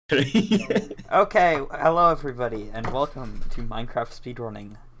Okay, hello everybody, and welcome to Minecraft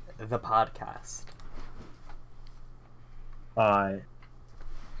Speedrunning, the podcast. Hi.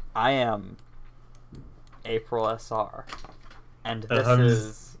 I am April SR, and this I'm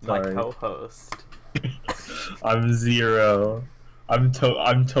is my sorry. co-host. I'm Zero. I'm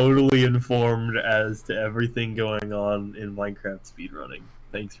totally informed as to everything going on in Minecraft speedrunning.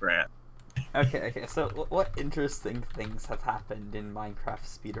 Thanks for asking. Okay, so what interesting things have happened in Minecraft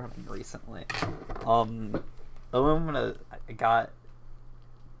speedrunning recently? Illumina got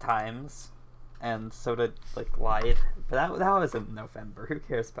times, and so did, Light, but that was in November. Who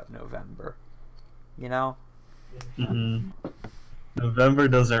cares about November? You know? November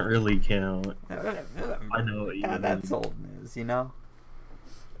doesn't really count. November. I know what you mean. That's old news, you know?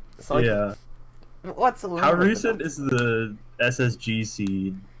 So, yeah. What's How recent is the SSG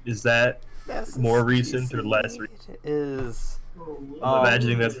seed? Is that more recent or less recent? It is. I'm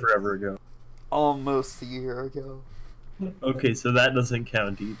imagining that's forever ago. Almost a year ago. Okay, so that doesn't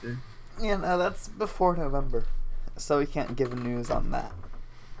count either. Yeah, no, that's before November, so we can't give news on that.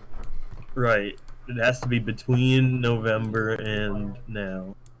 Right. It has to be between November and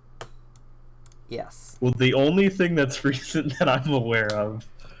now. Yes. Well, the only thing that's recent that I'm aware of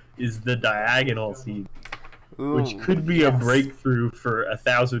is the diagonal seed, which could be a breakthrough for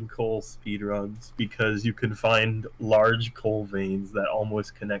 1,000 coal speedruns because you can find large coal veins that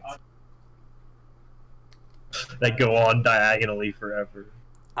almost connect, that go on diagonally forever.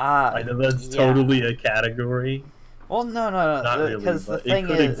 I know that's totally a category. Well, no, because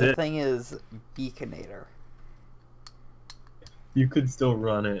really, the thing is Beaconator. You could still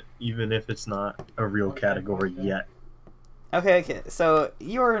run it even if it's not a real category yet. Okay, so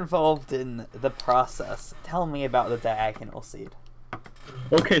you're involved in the process. Tell me about the diagonal seed.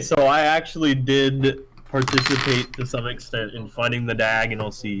 Okay, so I actually did participate to some extent in finding the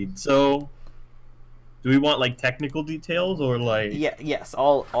diagonal seed. So, do we want like technical details or like? Yes,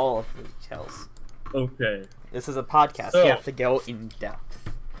 all of the details. Okay. This is a podcast. So, you have to go in depth.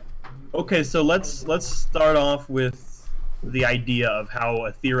 Okay, so let's start off with the idea of how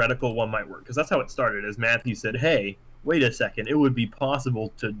a theoretical one might work, because that's how it started. As Matthew said, "Hey, wait a second, it would be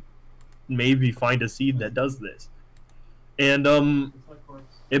possible to maybe find a seed that does this." And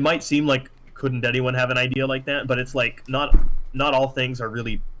it might seem like couldn't anyone have an idea like that, but it's like not all things are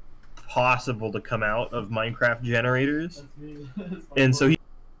really possible to come out of Minecraft generators. And so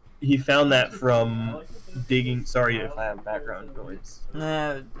he found that from digging. Sorry if I have background noise.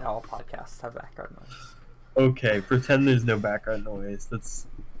 All podcasts have background noise. Okay, pretend there's no background noise.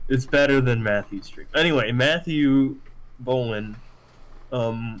 It's better than Matthew's stream. Anyway, Matthew Bowen,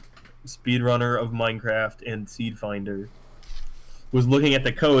 speedrunner of Minecraft and Seed Finder, was looking at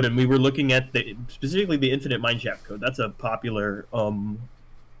the code, and we were looking at specifically the Infinite Mineshaft code. That's a popular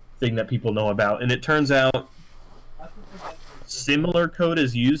thing that people know about, and it turns out similar code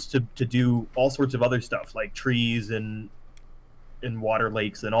is used to do all sorts of other stuff, like trees and water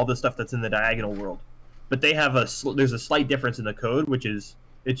lakes and all the stuff that's in the diagonal world. But they have there's a slight difference in the code, which is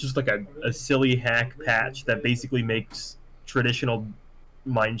it's just like a silly hack patch that basically makes traditional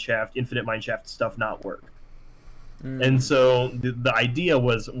mineshaft, infinite mineshaft stuff not work. And so the idea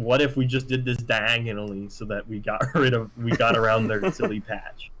was, what if we just did this diagonally so that we got around their silly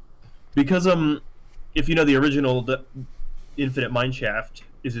patch? Because if you know the original infinite mineshaft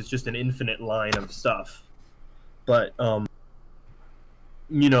it's just an infinite line of stuff, but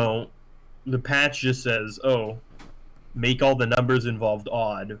you know, the patch just says, oh, make all the numbers involved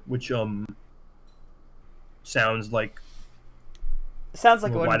odd, which sounds like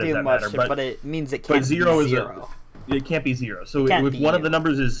it wouldn't do much, but it means it can't be zero. It can't be zero. So if one of the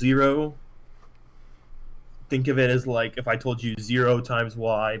numbers is 0, think of it as like if I told you 0 times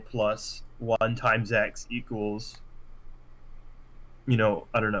y plus 1 times x equals, you know,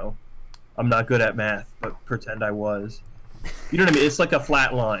 I don't know. I'm not good at math, but pretend I was. You know what I mean? It's like a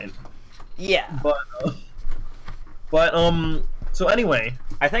flat line. Yeah. But so anyway,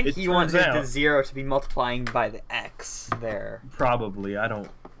 I think you want the 0 to be multiplying by the x there. Probably, I don't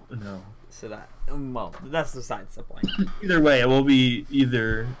know. So that, well, that's besides the point. Either way, it will be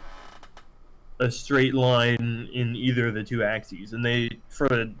either a straight line in either of the two axes, and they for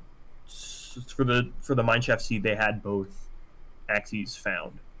the mineshaft seed they had both axes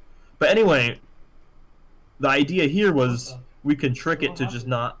found. But anyway, the idea here was we can trick it to just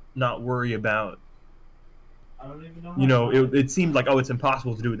not worry about. You know, it seemed like, oh, it's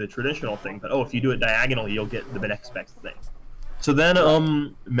impossible to do the traditional thing, but oh, if you do it diagonally, you'll get the next best thing. So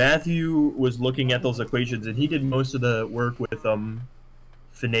then Matthew was looking at those equations, and he did most of the work with,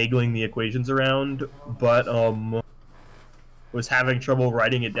 finagling the equations around, but was having trouble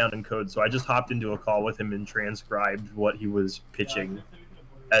writing it down in code, so I just hopped into a call with him and transcribed what he was pitching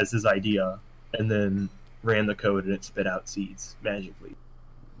as his idea, and then ran the code and it spit out seeds magically.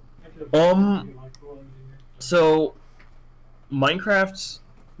 So Minecraft's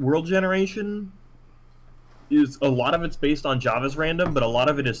world generation is a lot of it's based on Java's random, but a lot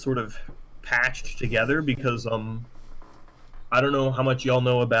of it is sort of patched together because I don't know how much y'all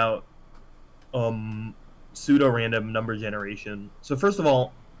know about pseudo-random number generation. So first of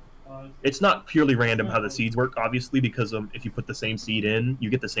all, it's not purely random how the seeds work, obviously, because if you put the same seed in, you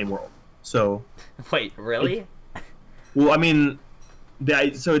get the same world. So wait, really? Well, I mean,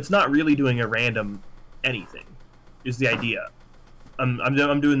 so it's not really doing a random anything, is the idea.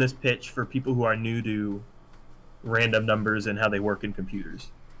 I'm doing this pitch for people who are new to random numbers and how they work in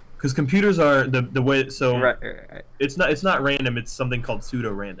computers, because computers are the way. So right. It's not random. It's something called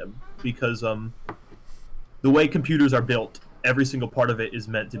pseudo-random, because the way computers are built, every single part of it is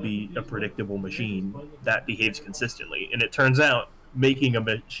meant to be a predictable machine that behaves consistently. And it turns out making a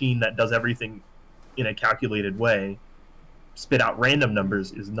machine that does everything in a calculated way spit out random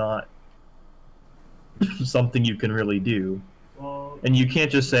numbers is not something you can really do. And you can't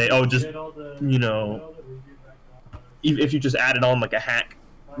just say, oh, just, you know, if you just added on like a hack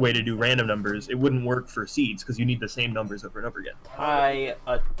way to do random numbers, it wouldn't work for seeds because you need the same numbers over and over again. Tie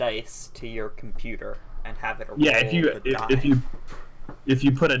a dice to your computer and have it roll. Yeah, if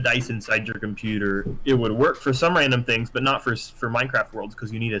you put a dice inside your computer, it would work for some random things, but not for Minecraft worlds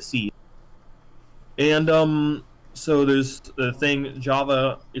because you need a seed. And so there's the thing.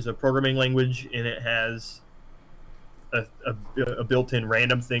 Java is a programming language, and it has a built-in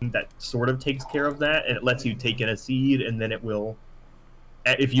random thing that sort of takes care of that, and it lets you take in a seed, and then it will,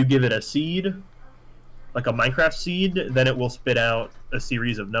 if you give it a seed, like a Minecraft seed, then it will spit out a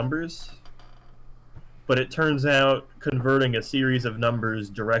series of numbers. But it turns out converting a series of numbers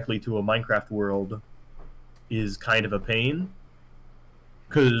directly to a Minecraft world is kind of a pain.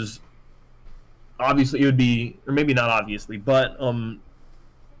 Because obviously it would be, or maybe not obviously, but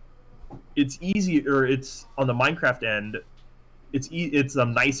it's easy, or it's on the Minecraft end, it's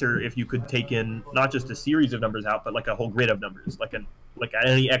nicer if you could take in not just a series of numbers out, but like a whole grid of numbers, like at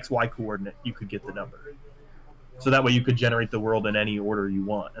any XY coordinate you could get the number. So that way you could generate the world in any order you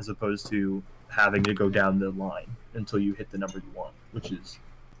want, as opposed to having to go down the line until you hit the number you want, which is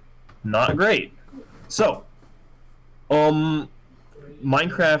not great. So,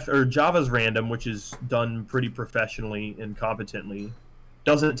 Minecraft, or Java's random, which is done pretty professionally and competently,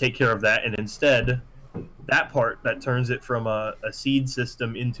 doesn't take care of that, and instead, that part that turns it from a seed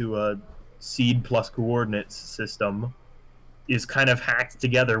system into a seed plus coordinates system is kind of hacked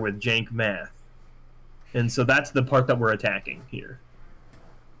together with jank math. And so that's the part that we're attacking here.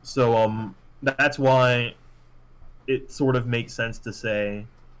 So, that's why it sort of makes sense to say,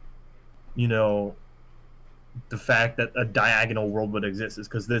 you know, the fact that a diagonal world would exist is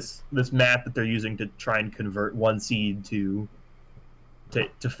because this math that they're using to try and convert one seed to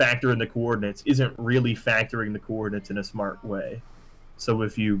factor in the coordinates isn't really factoring the coordinates in a smart way. So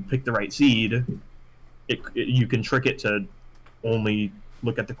if you pick the right seed, you can trick it to only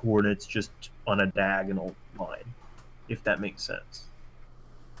look at the coordinates just on a diagonal line, if that makes sense.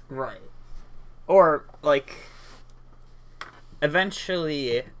 Right. Or, like,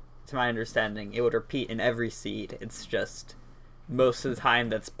 eventually, to my understanding, it would repeat in every seed. It's just most of the time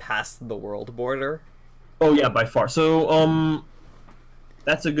that's past the world border. Oh, yeah, by far. So,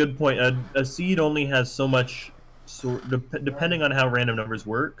 that's a good point. A seed only has so much, depending on how random numbers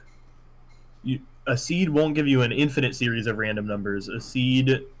work, a seed won't give you an infinite series of random numbers. A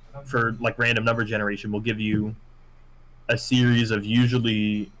seed for, like, random number generation will give you a series of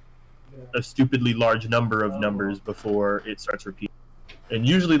usually a stupidly large number of numbers before it starts repeating. And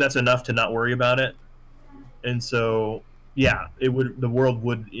usually that's enough to not worry about it. And so, yeah, the world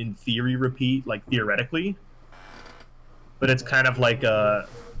would, in theory, repeat, like, theoretically. But it's kind of like,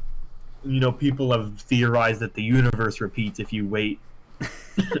 you know, people have theorized that the universe repeats if you wait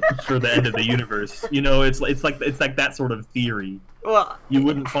for the end of the universe. You know, it's like that sort of theory. Well, you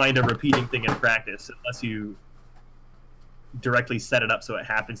wouldn't find a repeating thing in practice unless you directly set it up so it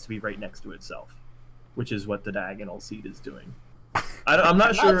happens to be right next to itself, which is what the diagonal seed is doing. I'm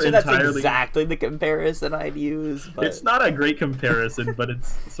not sure entirely. That's exactly the comparison I'd use. But it's not a great comparison, but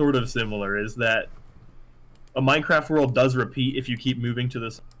it's sort of similar. Is that a Minecraft world does repeat if you keep moving to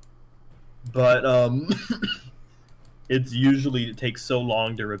this, but it takes so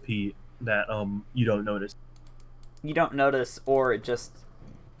long to repeat that you don't notice. You don't notice, or it just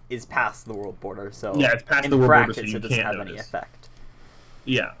is past the world border. So yeah, it's past the world border, so you it doesn't can't have notice. any effect.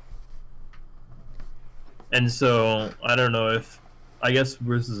 Yeah. And so I don't know if, I guess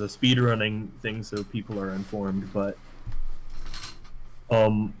this is a speedrunning thing, so people are informed, but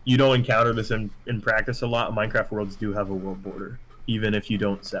you don't encounter this in practice a lot. Minecraft worlds do have a world border, even if you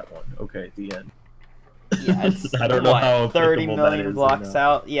don't set one. Okay, the end. Yeah, it's I don't know how 30 applicable million that is blocks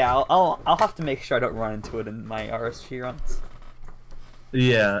out. Yeah, I'll have to make sure I don't run into it in my RSG runs.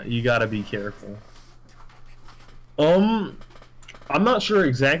 Yeah, you gotta be careful. I'm not sure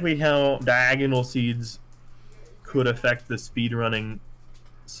exactly how diagonal seeds could affect the speedrunning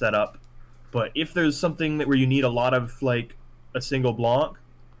setup, but if there's something that where you need a lot of like a single block,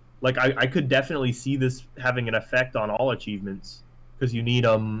 like I could definitely see this having an effect on all achievements because you need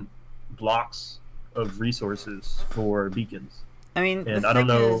blocks of resources for beacons. I mean, And the I don't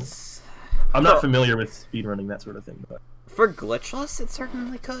thing know. is, I'm not familiar with speedrunning, that sort of thing, but for glitchless, it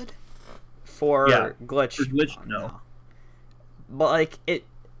certainly could. For Yeah, glitch, for glitch, no. But like it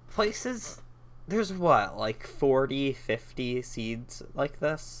places, there's what, like 40, 50 seeds like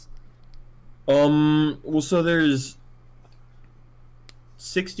this. Well, so there's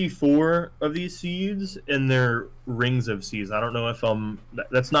 64 of these seeds, and they're rings of seeds. I don't know if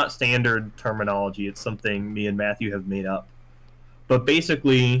that's not standard terminology. It's something me and Matthew have made up. But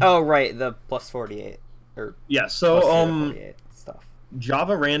basically, Oh right, the plus 48 or yeah. So plus 48 stuff.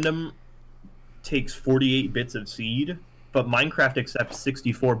 Java Random takes 48 bits of seed, but Minecraft accepts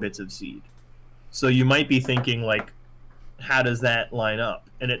 64 bits of seed. So you might be thinking like, how does that line up?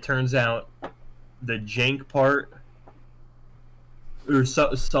 And it turns out the jank part, or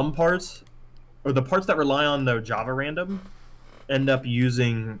some parts, or the parts that rely on the Java Random, end up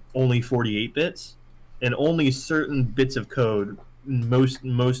using only 48 bits, and only certain bits of code,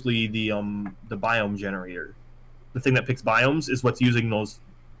 mostly the biome generator, the thing that picks biomes, is what's using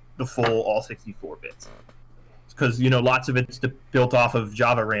the full all 64 bits. Because lots of it's built off of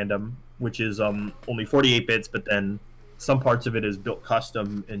Java Random, which is only 48 bits, but then some parts of it is built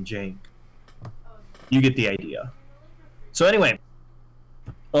custom in jank. You get the idea. So anyway,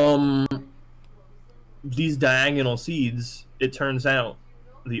 these diagonal seeds, it turns out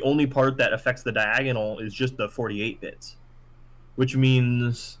the only part that affects the diagonal is just the 48 bits, which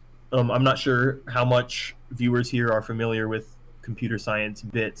means I'm not sure how much viewers here are familiar with computer science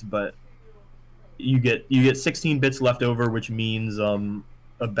bits, but you get 16 bits left over, which means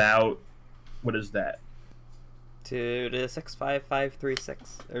about, what is that? 2 to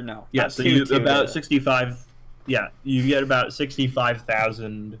 65536, or no? Yeah, not so two, you two about to... 65. Yeah, you get about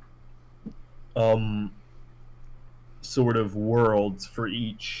 65,000 sort of worlds for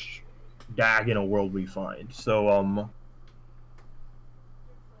each diagonal world we find. So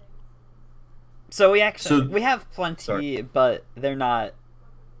So we actually So- we have plenty, sorry. but they're not.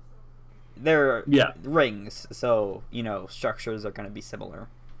 They're Yeah. rings, so structures are going to be similar.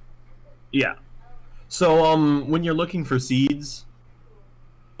 Yeah. So when you're looking for seeds,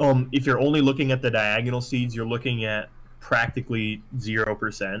 if you're only looking at the diagonal seeds, you're looking at practically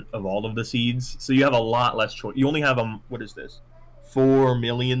 0% of all of the seeds. So you have a lot less choice. You only have what is this? 4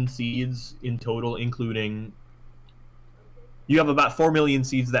 million seeds in total, including. You have about 4 million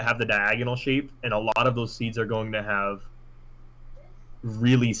seeds that have the diagonal shape, and a lot of those seeds are going to have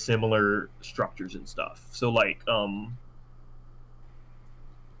really similar structures and stuff. So like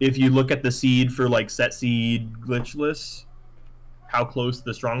if you look at the seed for like set seed glitchless, how close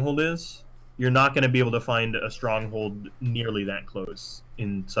the stronghold is, you're not going to be able to find a stronghold nearly that close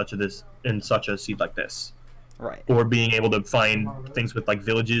in such a seed like this. Right. Or being able to find things with like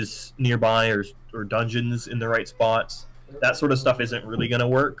villages nearby or dungeons in the right spots. That sort of stuff isn't really going to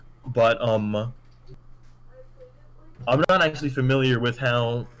work, but I'm not actually familiar with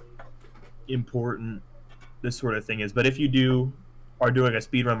how important this sort of thing is. But if you are doing a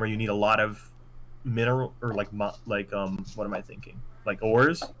speedrun where you need a lot of mineral or what am I thinking? Like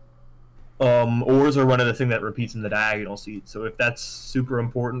ores. Ores are one of the things that repeats in the diagonal seed. So if that's super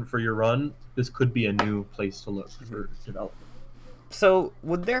important for your run, this could be a new place to look for development. So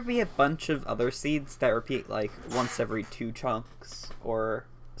would there be a bunch of other seeds that repeat like once every 2 chunks or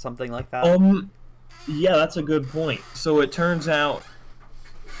something like that? Yeah, that's a good point. So it turns out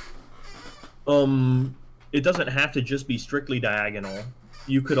it doesn't have to just be strictly diagonal.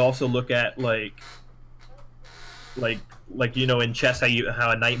 You could also look at like in chess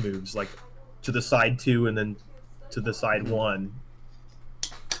how a knight moves, like to the side 2 and then to the side 1,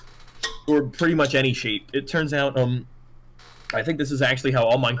 or pretty much any shape. It turns out I think this is actually how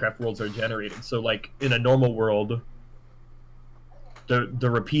all Minecraft worlds are generated. So like in a normal world, the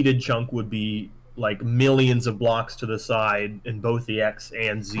repeated chunk would be like millions of blocks to the side in both the X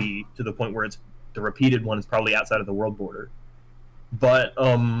and Z, to the point where the repeated one is probably outside of the world border. But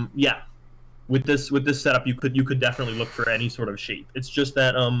yeah, with this setup, you could definitely look for any sort of shape. It's just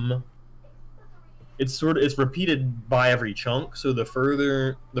that it's repeated by every chunk. So the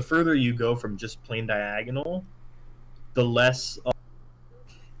further you go from just plain diagonal, the less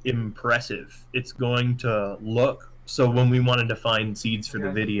impressive it's going to look. So when we wanted to find seeds for the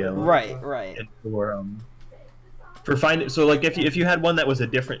video, right, and for finding, so like if you had one that was a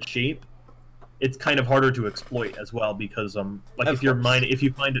different shape, it's kind of harder to exploit as well, because like if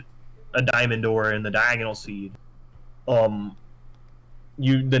you find a diamond ore in the diagonal seed, the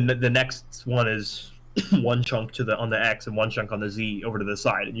next one is one chunk on the X and one chunk on the Z over to the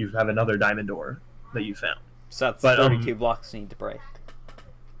side, and you have another diamond ore that you found. So that's 32 blocks you need to break.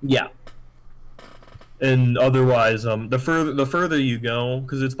 Yeah. And otherwise, the further you go,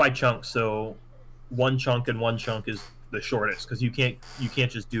 because it's by chunks, so one chunk and one chunk is the shortest, because you can't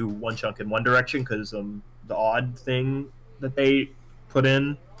just do one chunk in one direction, because the odd thing that they put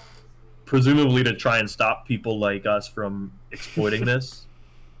in, presumably to try and stop people like us from exploiting this.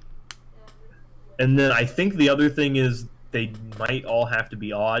 And then I think the other thing is they might all have to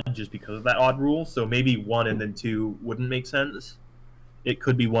be odd just because of that odd rule. So maybe 1 and then 2 wouldn't make sense. It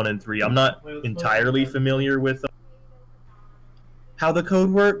could be 1 and 3. I'm not entirely familiar with how the code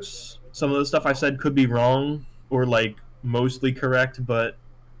works. Some of the stuff I said could be wrong, or like mostly correct, but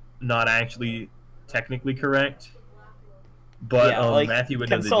not actually technically correct. But yeah, like, Matthew would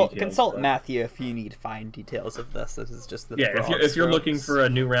know the details. Consult Matthew if you need fine details of this. This is just the if you're looking for a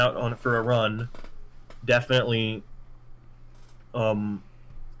new route for a run, definitely do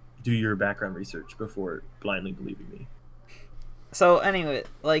your background research before blindly believing me. So anyway,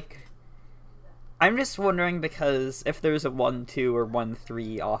 like, I'm just wondering, because if there's a 1-2 or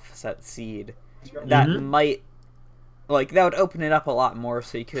 1-3 offset seed, that might, like, that would open it up a lot more,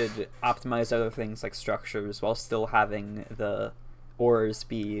 so you could optimize other things like structures while still having the ores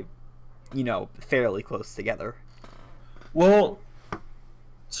be, you know, fairly close together. Well,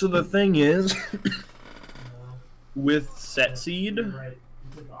 so the thing is, with set seed,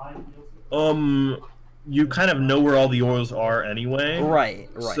 you kind of know where all the ores are anyway. Right.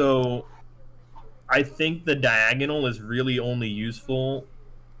 So I think the diagonal is really only useful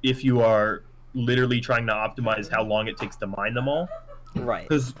if you are literally trying to optimize how long it takes to mine them all. Right.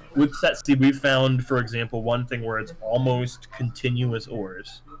 Because with set seed, we found, for example, one thing where it's almost continuous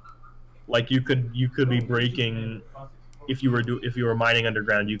ores. Like you could be breaking, if you were mining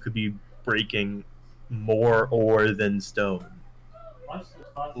underground, you could be breaking more ore than stone,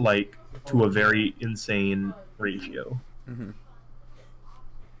 like to a very insane ratio.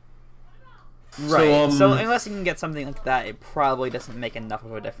 Right. So unless you can get something like that, it probably doesn't make enough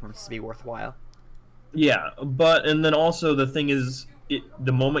of a difference to be worthwhile. Yeah, and then also the thing is,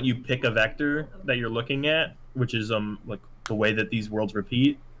 the moment you pick a vector that you're looking at, which is like the way that these worlds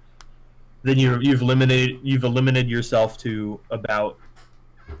repeat, then you've eliminated yourself to about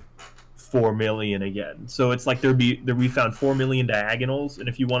 4 million again. So it's like we found 4 million diagonals, and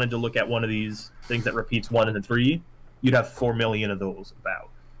if you wanted to look at one of these things that repeats 1 and 3, you'd have 4 million of those about.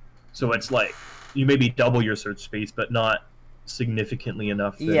 So it's like you maybe double your search space, but not significantly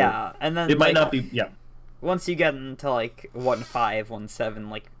enough. Yeah, and then it might not be. Yeah. Once you get into like 1.5, 1.7,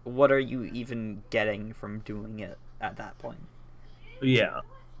 like what are you even getting from doing it at that point? Yeah.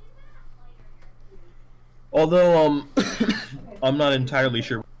 Although I'm not entirely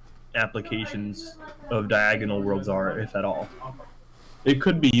sure what applications of diagonal worlds are, if at all. It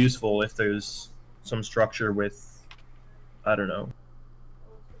could be useful if there's some structure with, I don't know.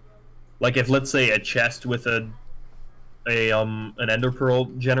 Like if, let's say, a chest with an ender pearl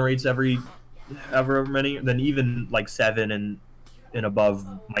generates every however many, then even like 7 and above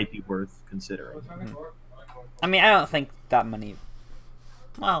might be worth considering. I mean, I don't think that many.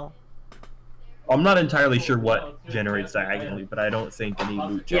 Well, I'm not entirely sure what generates diagonally, but I don't think any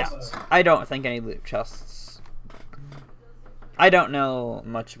loot chests. Yeah, I don't think any loot chests. I don't know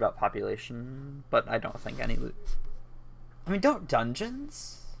much about population, but I don't think any loot. I mean, don't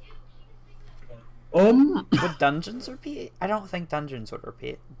dungeons? Would dungeons repeat? I don't think dungeons would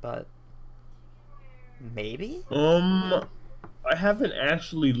repeat, but maybe? I haven't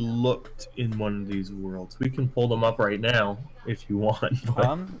actually looked in one of these worlds. We can pull them up right now if you want.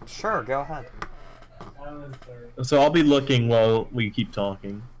 But... sure, go ahead. So I'll be looking while we keep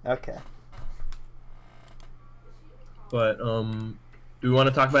talking. Okay. But do we want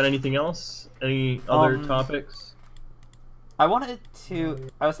to talk about anything else? Any other topics? I was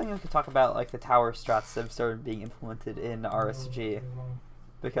thinking we could talk about like the tower strats that have started being implemented in RSG,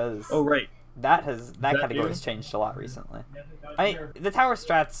 because right. that category has changed a lot recently. The tower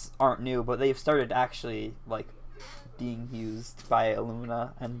strats aren't new, but they've started actually like being used by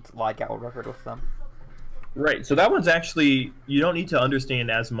Illumina and Ligal Record with them. Right, so that one's actually, you don't need to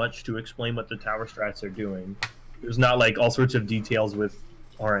understand as much to explain what the tower strats are doing. There's not like all sorts of details with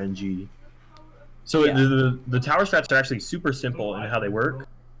RNG. So Yeah. the tower strats are actually super simple in how they work.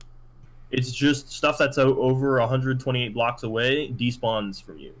 It's just stuff that's over 128 blocks away despawns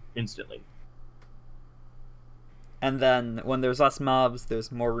from you instantly. And then when there's less mobs,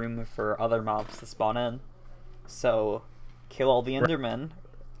 there's more room for other mobs to spawn in. So kill all the Endermen,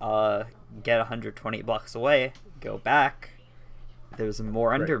 get 128 blocks away, go back. There's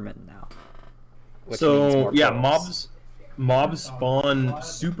more Endermen now. Which means So more yeah, pearls. mobs spawn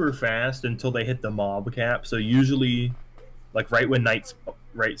super fast until they hit the mob cap. So usually, like right when night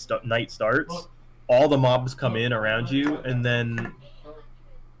starts, all the mobs come in around you, and then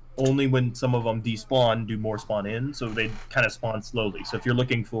only when some of them despawn do more spawn in. So they kind of spawn slowly. So if you're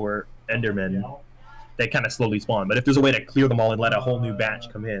looking for Endermen, they kind of slowly spawn. But if there's a way to clear them all and let a whole new batch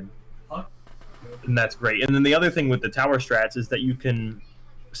come in, and that's great. And then the other thing with the tower strats is that you can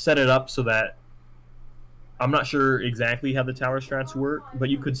set it up so that, I'm not sure exactly how the tower strats work, but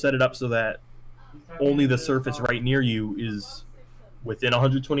you could set it up so that only the surface right near you is within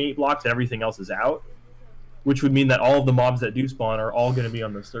 128 blocks and everything else is out, which would mean that all of the mobs that do spawn are all going to be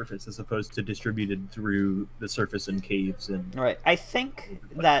on the surface as opposed to distributed through the surface and caves. And Right. I think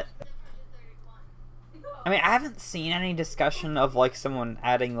that... I mean, I haven't seen any discussion of, like, someone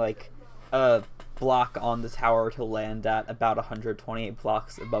adding, like, a block on the tower to land at about 128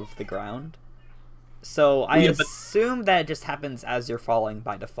 blocks above the ground. So I assume that it just happens as you're falling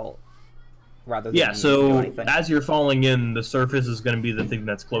by default, rather than you do so anything. as you're falling in, the surface is going to be the thing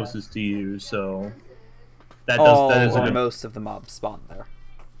that's closest to you. So that is a good... most of the mobs spawn there.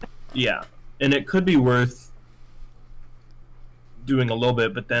 Yeah, and it could be worth doing a little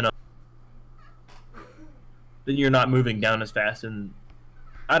bit, but then you're not moving down as fast, and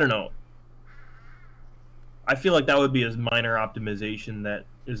I don't know. I feel like that would be a minor optimization that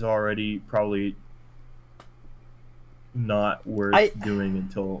is already probably not worth doing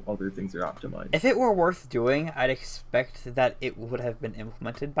until other things are optimized. If it were worth doing, I'd expect that it would have been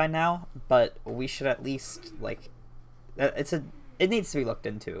implemented by now, but we should at least, like, it needs to be looked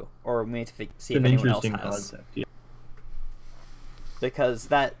into, or we need to see if anyone else has. Concept, yeah. Because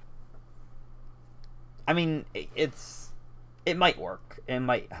that, I mean, it might work. It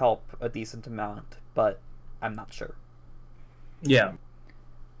might help a decent amount, but I'm not sure. Yeah.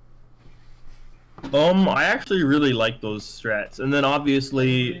 I actually really like those strats, and then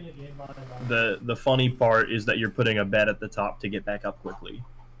obviously the funny part is that you're putting a bed at the top to get back up quickly,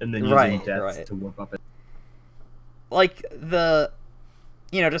 and then using death to warp up it. Like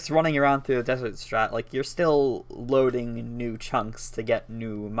just running around through the desert strat, like you're still loading new chunks to get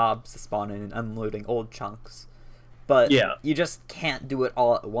new mobs to spawn in and unloading old chunks, but yeah, you just can't do it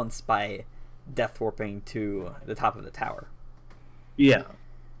all at once by death warping to the top of the tower. Yeah.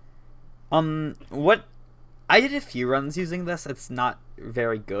 What I did a few runs using this. It's not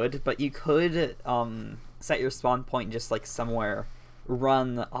very good, but you could set your spawn point just like somewhere,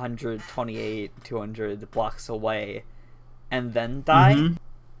 run 128, 200 blocks away, and then die,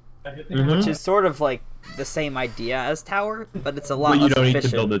 which is sort of like the same idea as tower, but it's a lot less efficient. But you don't need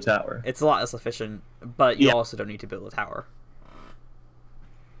to build a tower. It's a lot less efficient, but you also don't need to build a tower.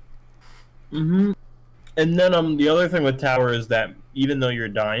 And then the other thing with tower is that even though you're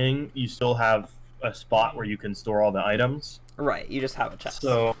dying, you still have a spot where you can store all the items. Right, you just have a chest.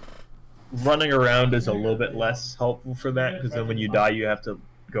 So running around is a little bit less helpful for that, because then when you die, you have to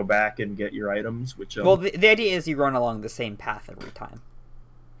go back and get your items. Which well, the idea is you run along the same path every time.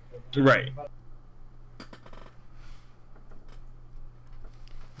 Right.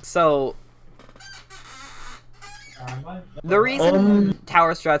 So the reason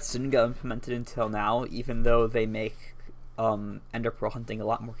tower strats didn't get implemented until now, even though they make ender pearl hunting a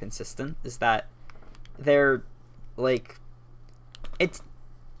lot more consistent, is that they're like,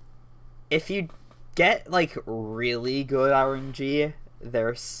 if you get like really good RNG,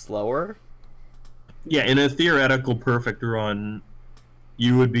 they're slower. Yeah, in a theoretical perfect run,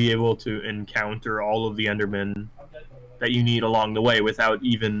 you would be able to encounter all of the Endermen that you need along the way without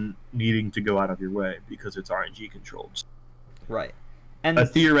even needing to go out of your way, because it's RNG controlled. Right. And a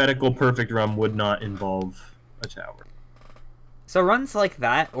theoretical perfect run would not involve a tower. So runs like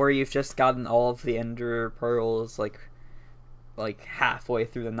that, where you've just gotten all of the ender pearls like halfway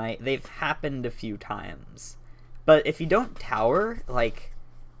through the night, they've happened a few times. But if you don't tower, like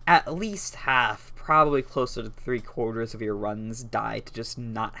at least half, probably closer to 3/4 of your runs die to just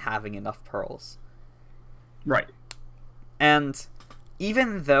not having enough pearls. Right. And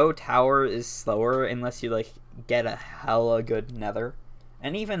even though tower is slower, unless you like get a hella good nether.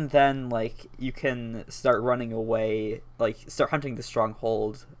 And even then, like, you can start running away, like, start hunting the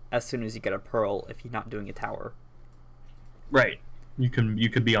stronghold as soon as you get a pearl if you're not doing a tower. Right. You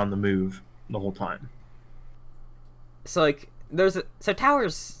could be on the move the whole time. So, like, so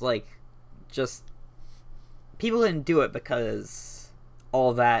towers, like, just, people didn't do it because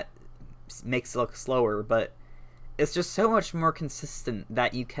all that makes it look slower, but it's just so much more consistent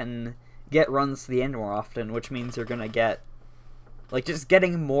that you can get runs to the end more often, which means you're gonna get, like, just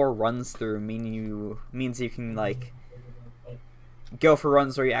getting more runs through means you can, like, go for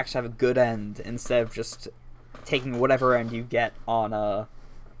runs where you actually have a good end instead of just taking whatever end you get on a,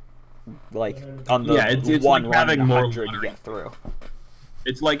 like, on the it's one like run having more 100 you lottery. get through.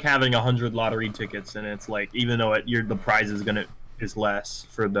 It's like having 100 lottery tickets, and it's like, even though the prize is less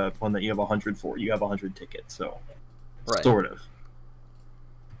for the one that you have 100 for, you have 100 tickets, so Right. sort of.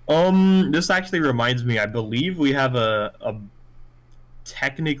 This actually reminds me, I believe we have a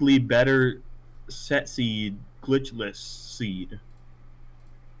technically better set seed, glitchless seed.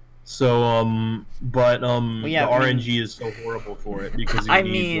 So, but Well, yeah, the RNG is so horrible for it because you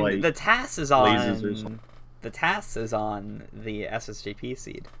need, like, the TAS is lasers or something. the TAS is on the SSGP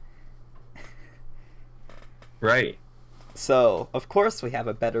seed. Right. So, of course we have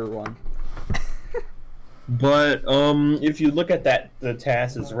a better one. But if you look at the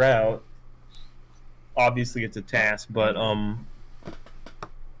TAS's route, obviously it's a TAS, but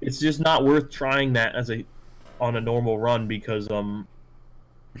it's just not worth trying that on a normal run because The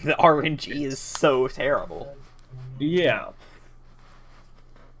RNG is so terrible. yeah.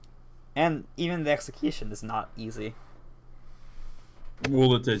 And even the execution is not easy.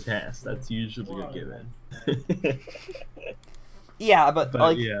 Well, it's a TAS. That's usually a given. Yeah, but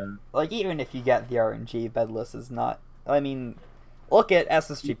like, yeah. like, even if you get the RNG, Bedless is not... I mean, look at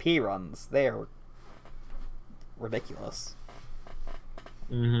SSGP runs. They are ridiculous.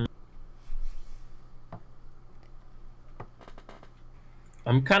 Mm-hmm.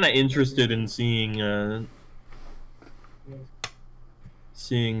 I'm kind of interested in seeing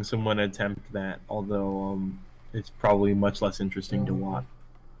someone attempt that, although it's probably much less interesting to watch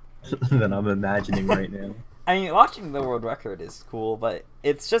than I'm imagining right now. I mean, watching the world record is cool, but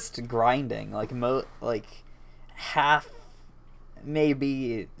it's just grinding. Like half,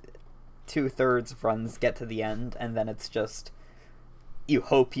 maybe 2/3 of runs get to the end, and then it's just, you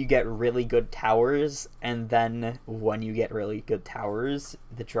hope you get really good towers, and then when you get really good towers,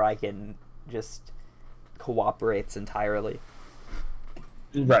 the dragon just cooperates entirely.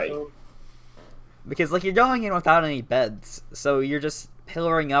 Right. Because, like, you're going in without any beds, so you're just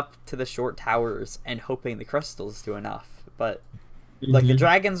pillaring up to the short towers and hoping the crystals do enough. But, like, the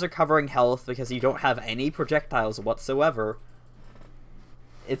dragons are covering health because you don't have any projectiles whatsoever.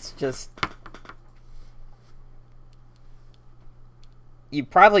 It's just... You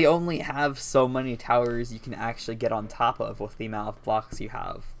probably only have so many towers you can actually get on top of with the amount of blocks you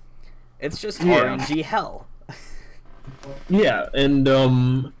have. It's just RNG hell. Yeah,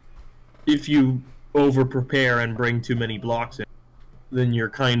 and if you over-prepare and bring too many blocks in, then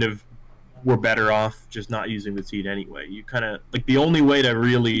we're better off just not using the seed anyway. You kind of, like, the only way to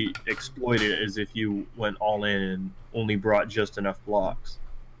really exploit it is if you went all in and only brought just enough blocks.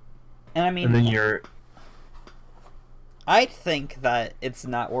 And I mean... And then I'd think that it's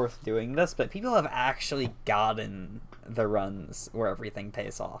not worth doing this, but people have actually gotten the runs where everything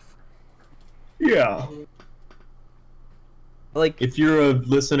pays off. Yeah. Like, if you're a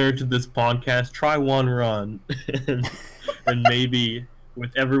listener to this podcast, try one run, and maybe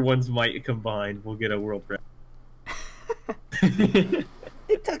with everyone's might combined, we'll get a world record.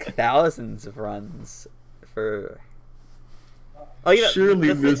 it took thousands of runs for... Oh, you know,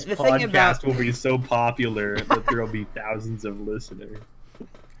 surely this podcast will be so popular that there will be thousands of listeners.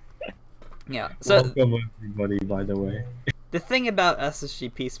 Yeah. So welcome everybody, by the way. The thing about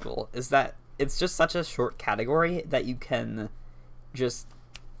SSG Peaceful is that it's just such a short category that you can just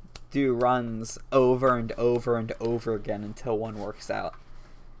do runs over and over and over again until one works out.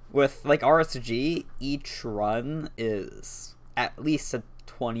 With, like, RSG, each run is at least a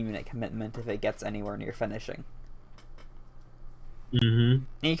 20-minute commitment if it gets anywhere near finishing. Mm-hmm.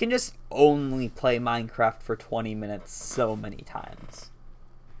 And you can just only play Minecraft for 20 minutes so many times.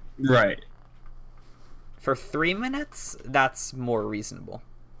 Right. For 3 minutes, that's more reasonable.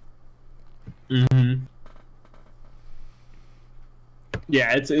 Mm-hmm.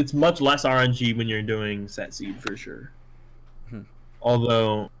 Yeah, it's much less RNG when you're doing set seed for sure.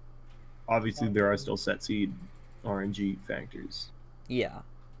 Although, obviously, there are still set seed RNG factors. Yeah.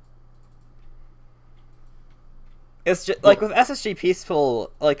 It's just like with SSG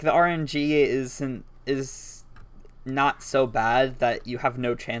Peaceful, like the RNG is not so bad that you have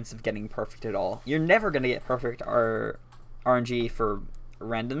no chance of getting perfect at all. You're never going to get perfect RNG for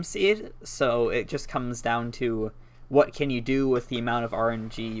random seed, so it just comes down to what can you do with the amount of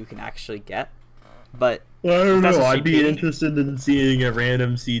RNG you can actually get. But well, I don't know. I'd be interested in seeing a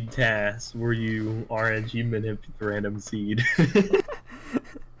random seed task where you RNG manipulate random seed.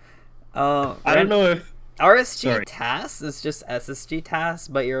 I don't know if RSG TAS is just SSG TAS,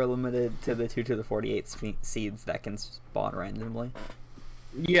 but you're limited to the 2 to the 48 seeds that can spawn randomly.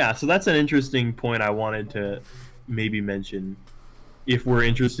 Yeah, so that's an interesting point I wanted to maybe mention. If we're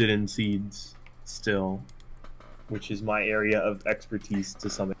interested in seeds still, which is my area of expertise to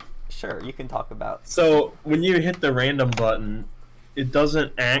some extent. Sure, you can talk about. So when you hit the random button, it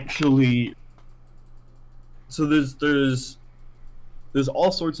doesn't actually. So there's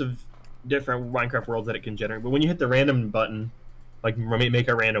all sorts of different Minecraft worlds that it can generate, but when you hit the random button, like make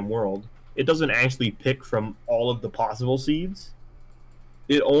a random world, it doesn't actually pick from all of the possible seeds.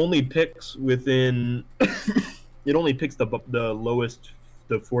 It only picks within. It only picks the lowest,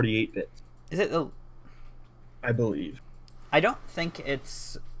 the 48 bits. Is it the? I believe. I don't think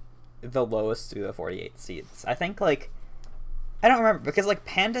it's the lowest through the 48 seeds. I think I don't remember because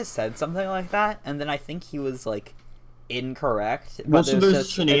Panda said something like that, and then I think he was incorrect. Well, so there's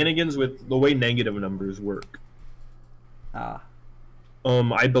shenanigans with the way negative numbers work. Ah.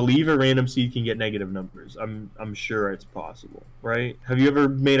 I believe a random seed can get negative numbers. I'm sure it's possible, right? Have you ever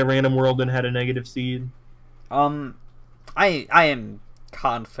made a random world and had a negative seed? I am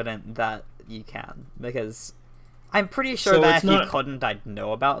confident that you can, because I'm pretty sure that if you couldn't, I'd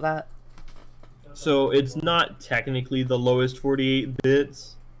know about that. So it's not technically the lowest 48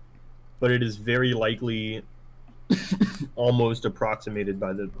 bits, but it is very likely almost approximated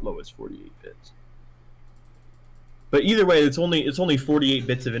by the lowest 48 bits. But either way, it's only 48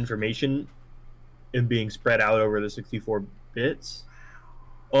 bits of information and being spread out over the 64 bits.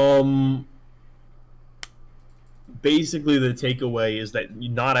 Basically, the takeaway is that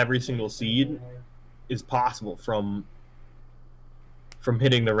not every single seed is possible from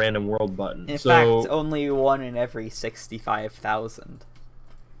hitting the random world button. In fact, only 1 in every 65,000.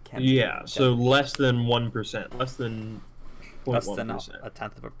 Yeah, so less than 1%, less than 0.1%. Less than a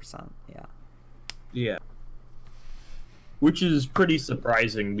tenth of a percent. Yeah. Yeah. Which is pretty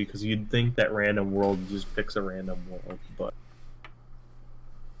surprising because you'd think that random world just picks a random world, but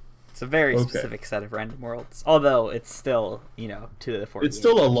it's a very specific set of random worlds. Although it's still, to the 48. It's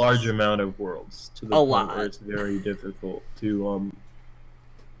still a large amount of worlds to the point where it's very difficult to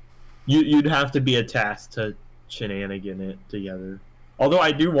You'd have to be a task to shenanigan it together. Although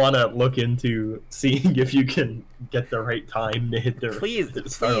I do want to look into seeing if you can get the right time to hit the. Please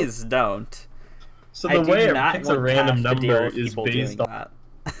don't. So the way it picks a random number is based on.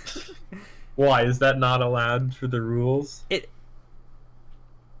 Why is that not allowed for the rules?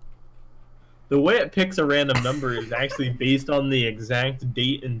 The way it picks a random number is actually based on the exact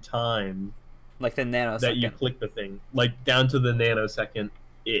date and time. Like the nanosecond. That you click the thing, down to the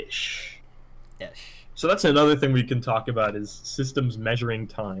nanosecond-ish. So that's another thing we can talk about is systems measuring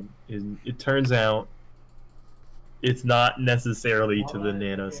time. It turns out it's not necessarily to the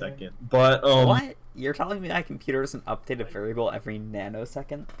nanosecond. But what? You're telling me that computer doesn't update a variable every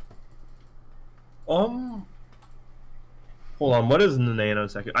nanosecond? Hold on, what is in the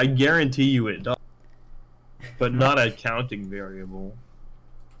nanosecond? I guarantee you it does. But not a counting variable.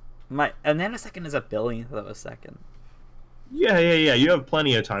 A nanosecond is a billionth of a second. Yeah, you have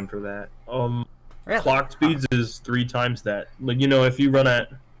plenty of time for that. Really? Clock speeds is 3 times that. If you run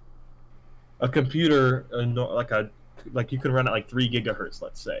at a computer, you can run at 3 gigahertz,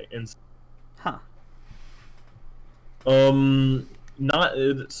 let's say, and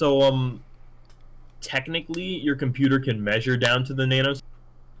technically your computer can measure down to the nanosecond,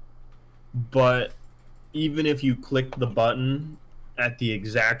 but even if you click the button at the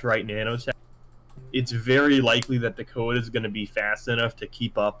exact right nanosecond, it's very likely that the code is going to be fast enough to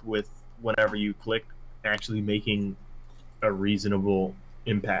keep up with whenever you click actually making a reasonable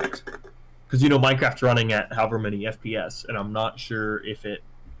impact. Because Minecraft's running at however many FPS, and I'm not sure if it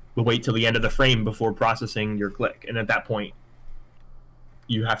will wait till the end of the frame before processing your click, and at that point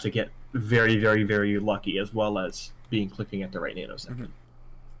you have to get very, very, very lucky, as well as clicking at the right nanosecond.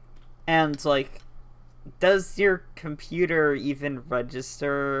 And does your computer even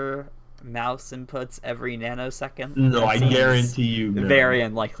register mouse inputs every nanosecond? No, I guarantee you no. Very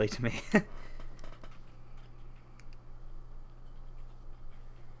unlikely to me.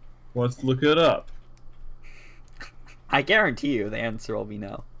 Let's look it up. I guarantee you the answer will be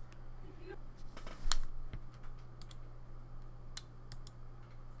no.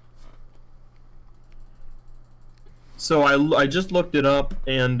 So I just looked it up,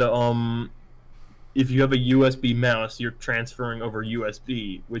 and if you have a USB mouse, you're transferring over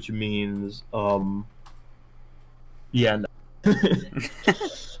USB, which means yeah, no.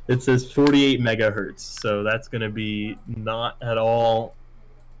 It says 48 megahertz, so that's gonna be not at all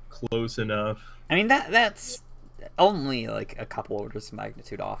close enough. I mean that's only like a couple orders of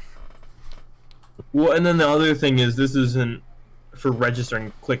magnitude off. Well, and then the other thing is this isn't for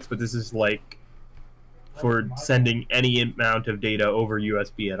registering clicks, but this is like for sending any amount of data over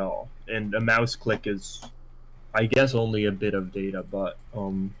USB at all. And a mouse click is, I guess, only a bit of data, but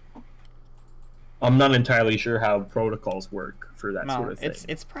I'm not entirely sure how protocols work for that sort of thing.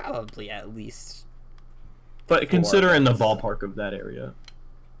 It's probably at least. But consider in the ballpark of that area.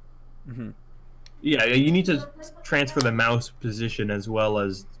 Mm-hmm. Yeah, you need to transfer the mouse position as well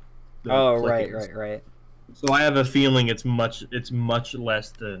as. Oh, right. So I have a feeling it's much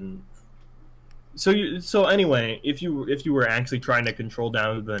less than. So anyway, if you were actually trying to control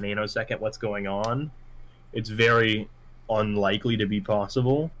down to the nanosecond what's going on, it's very unlikely to be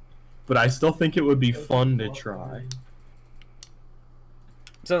possible. But I still think it would be fun to try.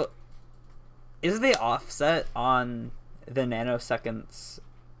 So, is the offset on the nanoseconds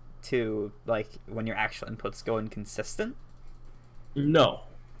to like when your actual inputs go inconsistent? No.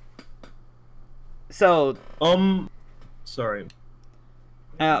 So sorry.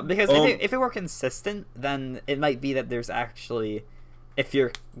 Because if it were consistent, then it might be that there's actually, if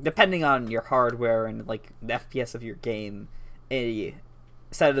you're depending on your hardware and like the FPS of your game, a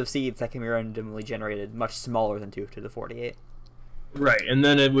set of seeds that can be randomly generated much smaller than 2 to the 48. Right, and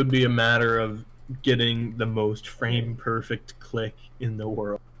then it would be a matter of getting the most frame perfect click in the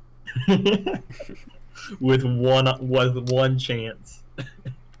world with one chance.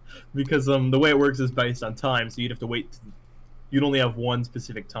 Because the way it works is based on time, so you'd have to wait. You'd only have one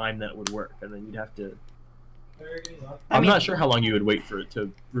specific time that would work, and then you'd have to. I'm not sure how long you would wait for it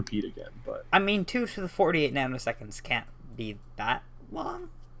to repeat again, but I mean, 2 to the 48 nanoseconds can't be that long.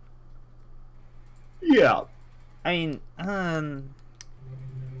 Yeah. I mean,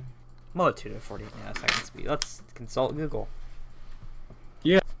 well, 2 to 48 nanosecond speed. Let's consult Google.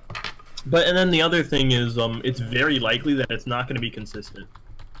 Yeah. But and then the other thing is, it's very likely that it's not going to be consistent.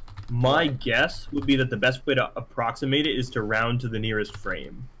 My guess would be that the best way to approximate it is to round to the nearest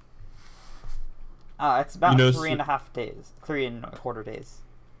frame. It's about 3.5 days, 3.25 days.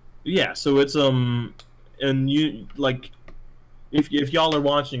 Yeah, so it's and you like, if y'all are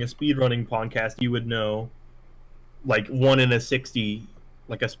watching a speedrunning podcast, you would know, like 1 in a 60,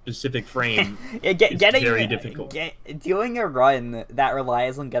 like a specific frame. Getting very difficult. Doing a run that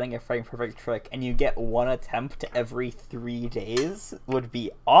relies on getting a frame perfect trick and you get one attempt every 3 days would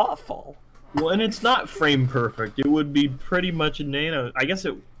be awful. Well, and it's not frame perfect. It would be pretty much a nano. I guess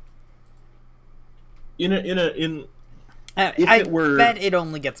it. I bet it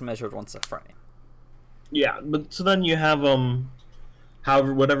only gets measured once a frame. Yeah, but so then you have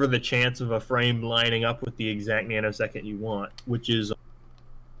however whatever the chance of a frame lining up with the exact nanosecond you want, which is.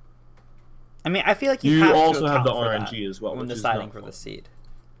 I mean, I feel like you have also to have the for RNG as well when deciding for the seed.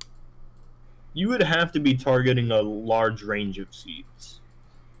 You would have to be targeting a large range of seeds.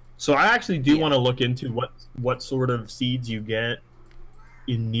 So I actually do want to look into what sort of seeds you get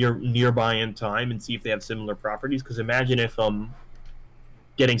in nearby in time and see if they have similar properties. Because imagine if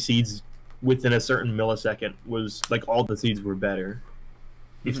getting seeds within a certain millisecond was like all the seeds were better.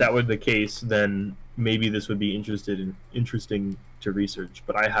 If that were the case, then maybe this would be interesting to research,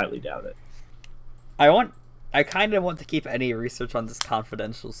 but I highly doubt it. I kind of want to keep any research on this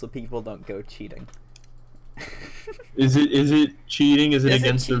confidential so people don't go cheating. Is it cheating? Is it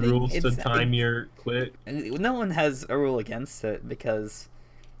against the rules to time your click? No one has a rule against it because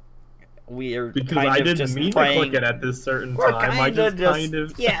we are I didn't mean to click it at this certain time. I just kind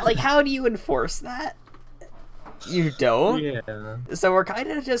of yeah. Like, how do you enforce that? You don't. Yeah. So we're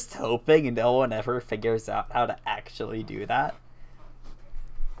kind of just hoping no one ever figures out how to actually do that.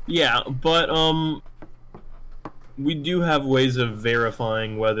 Yeah, but we do have ways of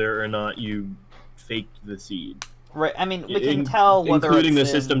verifying whether or not you faked the seed. Right. I mean, we can tell whether including the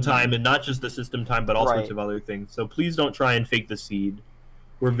system time, and not just the system time, but all sorts of other things. So please don't try and fake the seed.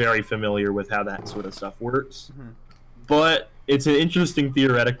 We're very familiar with how that sort of stuff works. Mm-hmm. But it's an interesting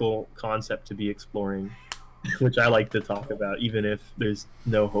theoretical concept to be exploring, which I like to talk about, even if there's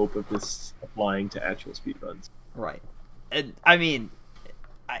no hope of this applying to actual speedruns. Right. And I mean,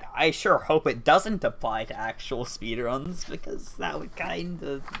 I sure hope it doesn't apply to actual speedruns, because that would kind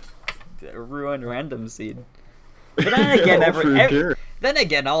of ruin random seed. But then again, then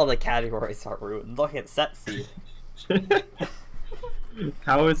again, all the categories are ruined. Look at set seed.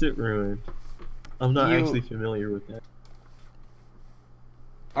 How is it ruined? I'm not actually familiar with that.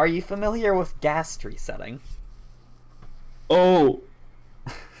 Are you familiar with gas resetting? Oh,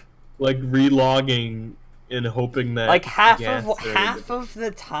 like relogging and hoping that Like half gas of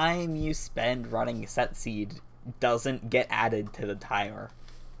the time you spend running set seed doesn't get added to the timer.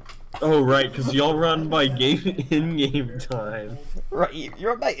 Oh right, because y'all run by in-game time. Right,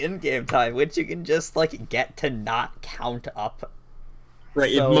 you're by in-game time, which you can just like get to not count up.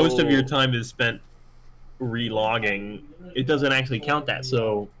 Right, if most of your time is spent relogging, it doesn't actually count that,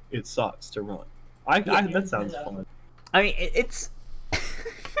 so it sucks to run. That sounds fun. I mean, it's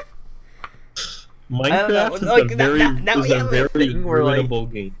Minecraft is a very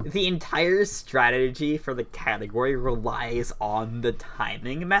ruinable game. The entire strategy for the category relies on the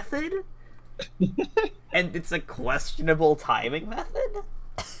timing method, and it's a questionable timing method.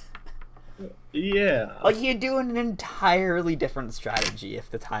 Yeah. Like, you do an entirely different strategy if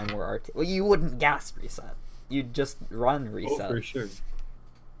the time were well, you wouldn't gas reset. You'd just run reset. Oh, for sure.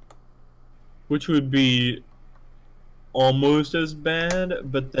 Which would be almost as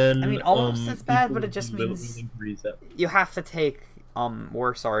bad, but then... I mean, almost as bad, but it just means you have to take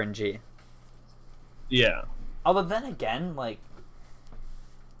worse RNG. Yeah. Although then again, like,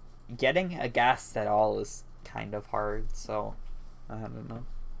 getting a gas at all is kind of hard, so I don't know.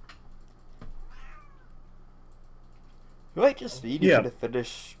 You might just need you to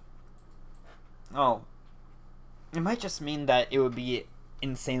finish... Oh. It might just mean that it would be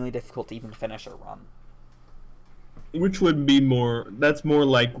insanely difficult to even finish a run. Which would be more... That's more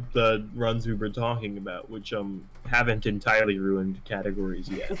like the runs we were talking about, which haven't entirely ruined categories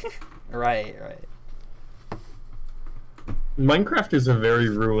yet. Right. Minecraft is a very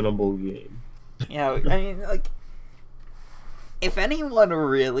ruinable game. Yeah, I mean, like... If anyone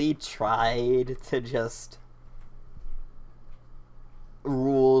really tried to just...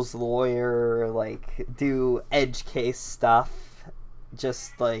 rules lawyer, like, do edge case stuff,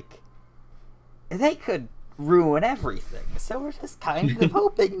 just, like... They could ruin everything. So we're just kind of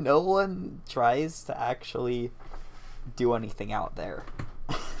hoping no one tries to actually do anything out there.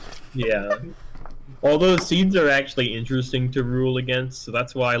 Yeah. Although seeds are actually interesting to rule against, so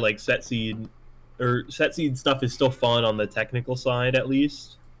that's why like set seed stuff is still fun on the technical side at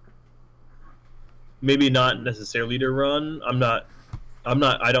least. Maybe not necessarily to run.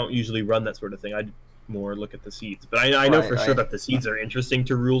 I don't usually run that sort of thing. I more look at the seeds. But I know for sure that the seeds are interesting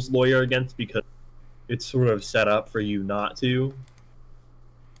to rules lawyer against because it's sort of set up for you not to.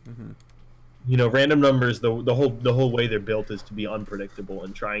 Mm-hmm. You know, random numbers. The whole way they're built is to be unpredictable,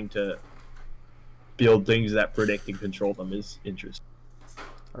 and trying to build things that predict and control them is interesting.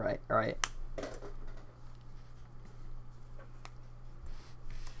 Right.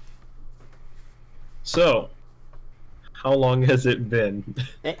 So, how long has it been?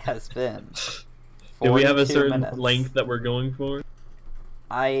 It has been. Do we have a certain minutes. length that we're going for?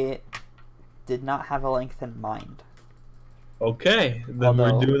 I did not have a length in mind. Okay, then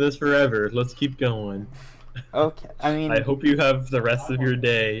we're doing this forever. Let's keep going. Okay, I mean... I hope you have the rest of your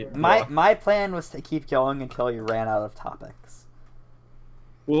day. My plan was to keep going until you ran out of topics.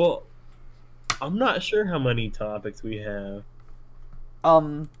 Well, I'm not sure how many topics we have.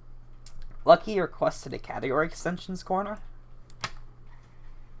 Lucky requested a category extensions corner.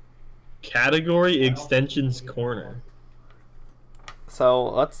 Category extensions corner. So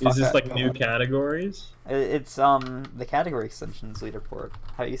let's. Is this like new categories? It's the category extensions leaderboard.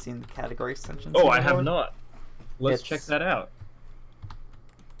 Have you seen the category extensions? Oh, leaderboard? I have not. Let's check that out.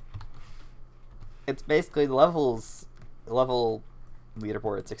 It's basically level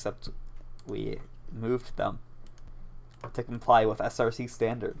leaderboards, except we moved them to comply with SRC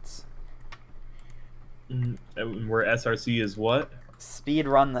standards. Where SRC is what?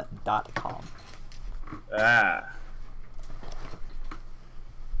 Speedrun.com. Ah.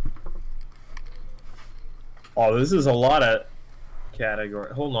 Oh, this is a lot of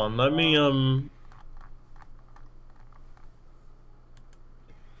category. Hold on, let me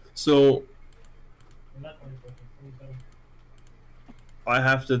So I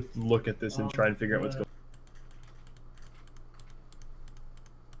have to look at this and try and figure out what's going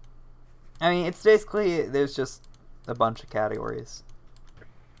on. I mean, it's basically there's just a bunch of categories.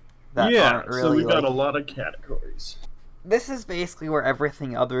 That aren't really, so we got a lot of categories. This is basically where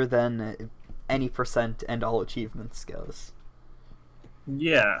everything other than any percent and all achievements goes.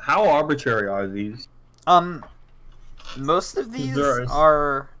 Yeah, how arbitrary are these? Most of these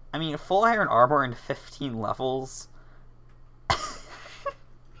are, I mean, full iron armor and 15 levels.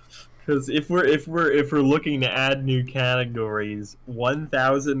 Because if we're looking to add new categories,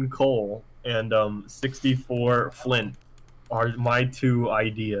 1,000 coal and 64 flint are my two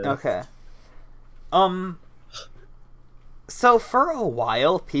ideas. Okay. So for a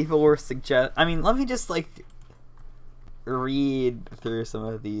while, people were I mean, let me just like read through some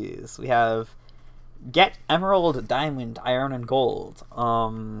of these. We have get emerald, diamond, iron, and gold.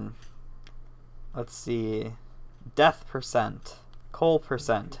 Let's see, death percent, coal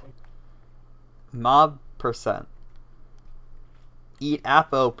percent, mob percent, eat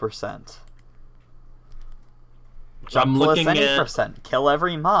Apo percent. Jumpless any percent, kill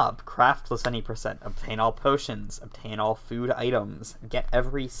every mob, craftless any percent, obtain all potions, obtain all food items, get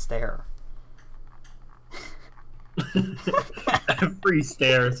every stair. Every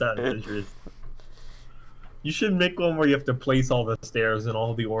stair sounds interesting. You should make one where you have to place all the stairs and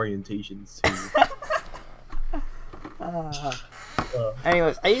all the orientations too.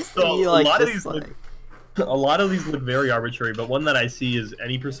 Anyways, I used to be like a lot of these look very arbitrary, but one that I see is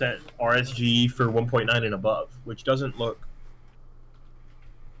any percent RSG for 1.9 and above, which doesn't look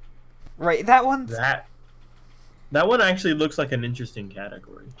right. That one's that one actually looks like an interesting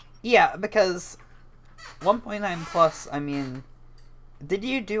category. Yeah, because 1.9 plus. I mean, did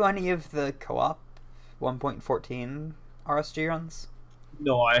you do any of the co-op 1.14 RSG runs?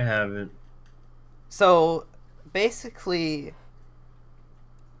 No, I haven't. So basically,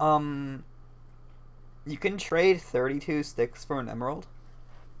 you can trade 32 sticks for an emerald.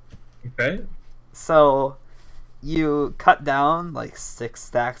 Okay. So you cut down like 6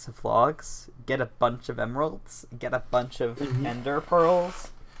 stacks of logs, get a bunch of emeralds, get a bunch of ender pearls,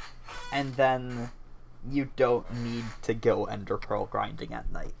 and then you don't need to go ender pearl grinding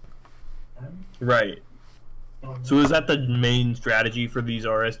at night. Right. So is that the main strategy for these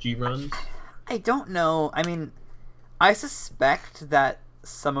RSG runs? I don't know. I mean, I suspect that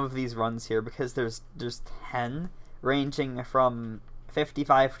some of these runs here, because there's 10 ranging from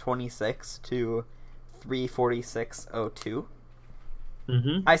 5526 to 34602.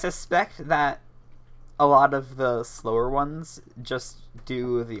 I suspect that a lot of the slower ones just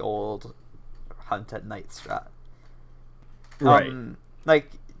do the old hunt at night strat. Right. Like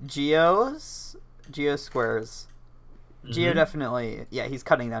Geo Squares. Geo definitely, yeah, he's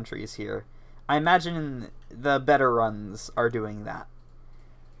cutting down trees here. I imagine the better runs are doing that.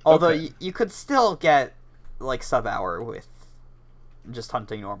 Although you could still get like sub-hour with just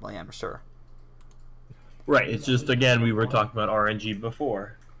hunting normally, I'm sure. Right, it's just, again, we were talking about RNG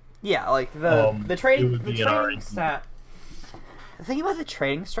before. Yeah, like the trading stat. The thing about the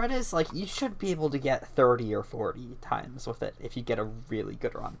trading strat is, like, you should be able to get 30 or 40 times with it if you get a really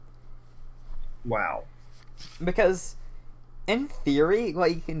good run. Wow. Because, in theory,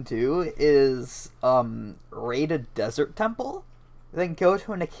 what you can do is raid a desert temple, then go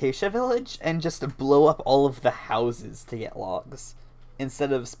to an acacia village and just blow up all of the houses to get logs,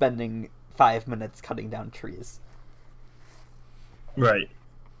 instead of spending 5 minutes cutting down trees. Right.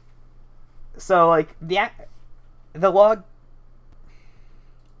 So, like, the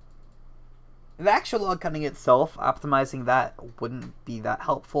actual log cutting itself, optimizing that wouldn't be that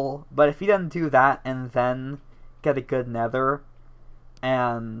helpful. But if you then do that and then get a good nether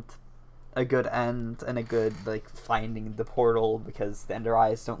and a good end and a good, like, finding the portal, because the ender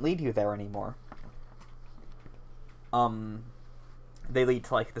eyes don't lead you there anymore. They lead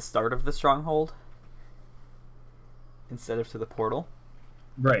to, like, the start of the stronghold instead of to the portal.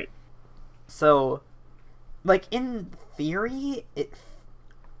 Right. So, like, in theory,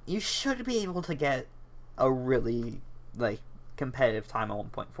 you should be able to get a really, like, competitive time on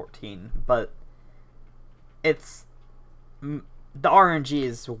 1.14, but the RNG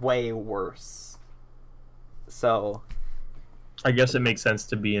is way worse. So I guess it makes sense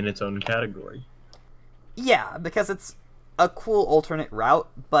to be in its own category. Yeah, because it's a cool alternate route,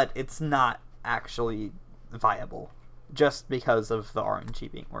 but it's not actually viable, just because of the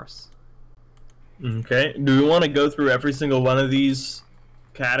RNG being worse. Okay. Do we want to go through every single one of these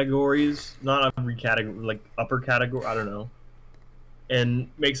categories? Not every category, like upper category, I don't know.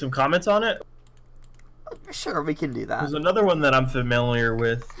 And make some comments on it? Sure, we can do that. There's another one that I'm familiar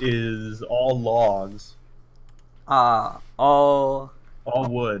with is all logs. All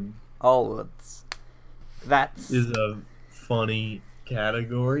wood. All woods. That's is a funny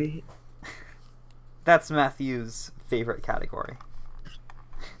category. That's Matthew's favorite category.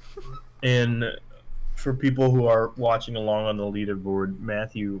 And for people who are watching along on the leaderboard,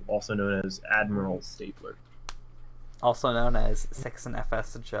 Matthew, also known as Admiral Stapler. Also known as 6 and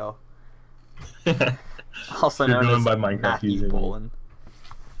FS Joe. Also You're known as by Minecraft Matthew Bolin.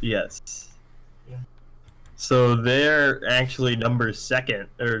 Yes. Yeah. So they're actually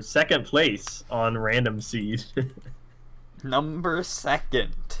second place on Random Seed. Number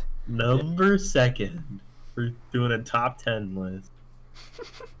second. Number second. We're doing a top 10 list.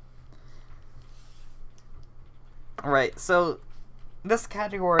 Right. So this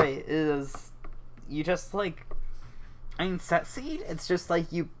category is you just like. I mean, set seed. It's just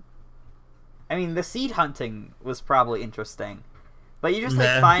like you. I mean, the seed hunting was probably interesting, but you just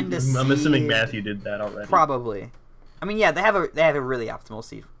like find a seed. I'm assuming Matthew did that already. Probably. I mean, yeah, they have a really optimal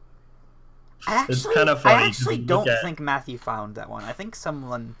seed. It's kind of funny. I actually don't think Matthew found that one. I think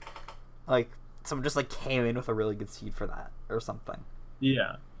someone just like came in with a really good seed for that or something.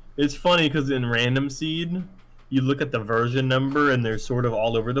 Yeah, it's funny because in random seed, you look at the version number and they're sort of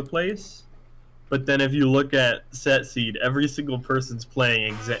all over the place. But then if you look at set seed, every single person's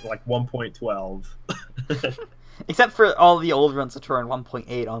playing like 1.12. Except for all the old runs that turn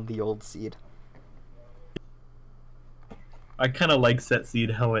 1.8 on the old seed. I kind of like set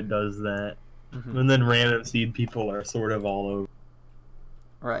seed how it does that. Mm-hmm. And then random seed people are sort of all over.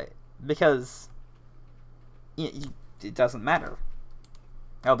 Right. Because it doesn't matter.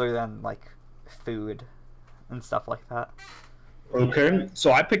 Other than, like, food and stuff like that. Okay,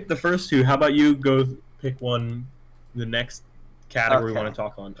 so I picked the first two. How about you go pick one, the next category we want to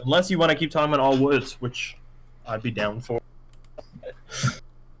talk on? Unless you want to keep talking about all woods, which I'd be down for. It's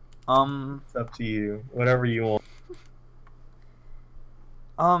up to you. Whatever you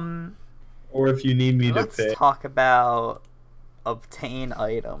want. Or if you need me to pick. Let's talk about obtain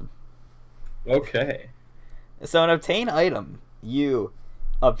item. Okay. So an obtain item, you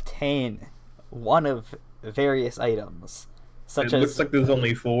obtain one of various items. It looks like there's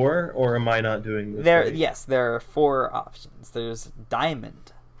only 4, or am I not doing this? Yes, there are 4 options. There's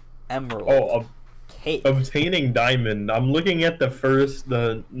diamond, emerald, cape. Obtaining diamond. I'm looking at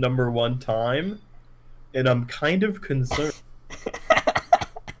the number 1 time, and I'm kind of concerned.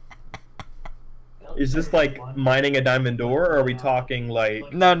 Is this like mining a diamond ore, or are we talking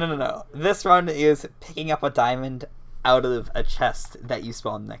like... No. This one is picking up a diamond out of a chest that you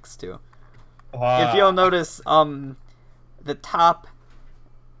spawn next to. If you'll notice, the top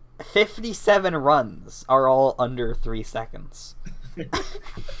 57 runs are all under 3 seconds.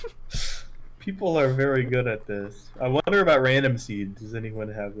 People are very good at this. I wonder about random seed. Does anyone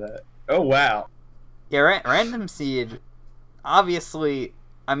have that? Oh, wow. Yeah, random seed, obviously,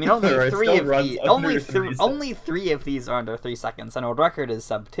 I mean, only 3 of these, only 3 of these are under 3 seconds, and world record is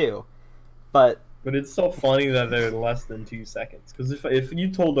sub 2. But it's so funny that they're less than 2 seconds. Because if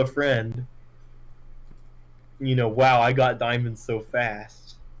you told a friend, wow, I got diamonds so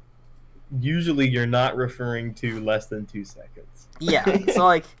fast, usually you're not referring to less than 2 seconds. Yeah, so,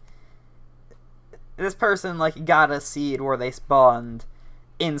 like, this person, like, got a seed where they spawned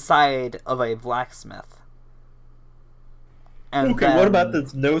inside of a blacksmith. And okay, what about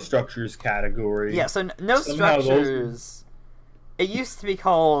this no structures category? Yeah, so no structures... It used to be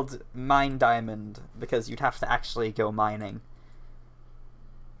called mine diamond, because you'd have to actually go mining.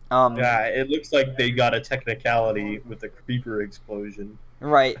 Yeah, it looks like they got a technicality with the creeper explosion.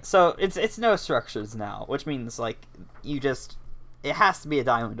 Right, so it's no structures now, which means, like, it has to be a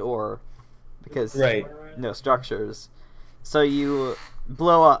diamond ore, because no structures. So you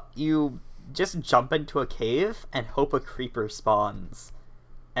blow up, you just jump into a cave and hope a creeper spawns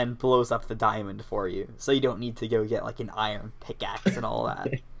and blows up the diamond for you, so you don't need to go get, like, an iron pickaxe and all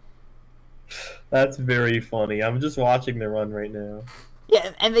that. That's very funny. I'm just watching the run right now.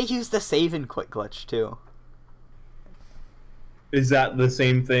 Yeah, and they use the save and quit glitch, too. Is that the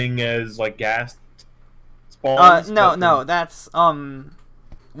same thing as, like, gas spawns? No, that's, when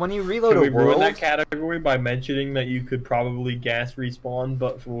you reload a world... Can we ruin that category by mentioning that you could probably gas respawn,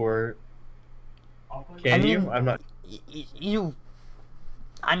 but for... Can you? I'm not...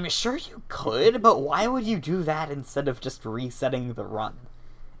 I'm sure you could, but why would you do that instead of just resetting the run?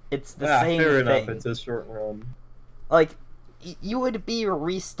 It's the same thing. Fair enough, it's a short run. Like, you would be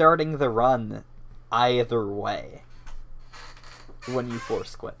restarting the run either way when you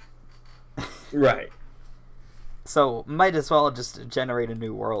force quit. Right. So, might as well just generate a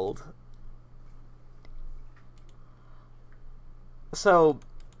new world. So...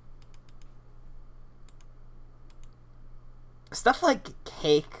 Stuff like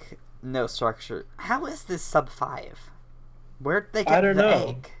cake, no structure. How is this sub 5? Where'd they get the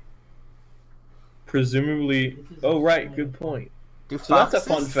egg? Presumably... Oh, right, good point. So that's a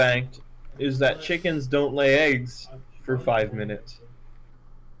fun fact, is that chickens don't lay eggs for 5 minutes.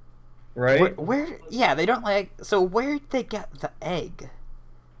 Right? Yeah, they don't lay eggs. So where'd they get the egg?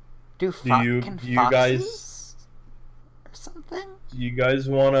 Can foxes guys... or something? Do you guys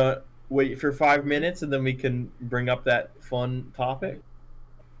want to wait for 5 minutes and then we can bring up that fun topic?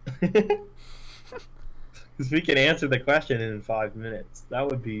 Because we can answer the question in 5 minutes. That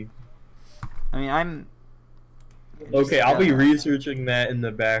would be... I mean, Okay, I'll be researching that in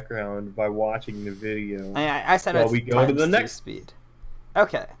the background by watching the video. I said while it's we go to the next speed.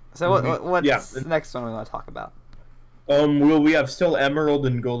 Okay, so what's the next one we want to talk about? Well, we have still Emerald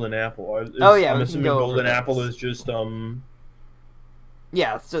and Golden Apple. I'm assuming Golden Apple is just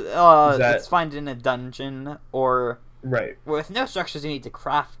Yeah, so it's find in a dungeon or right. With no structures, you need to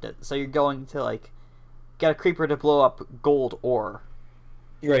craft it. So you're going to like get a creeper to blow up gold ore.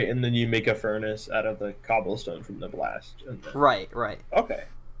 Right, and then you make a furnace out of the cobblestone from the blast. And then... Right. Okay.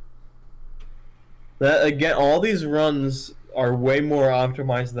 That again, all these runs are way more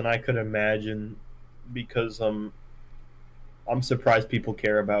optimized than I could imagine, because I'm surprised people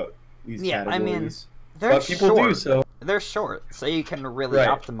care about these categories. I mean, but people short. Do so. They're short, so you can really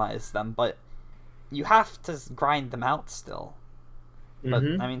optimize them, but you have to grind them out still. But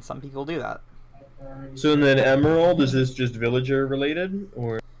I mean, some people do that. So then Emerald, is this just villager related,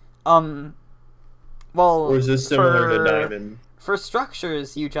 or well, or is this similar to Diamond? For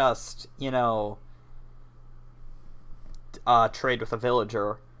structures, you just trade with a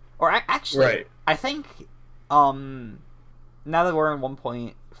villager, or actually, I think now that we're in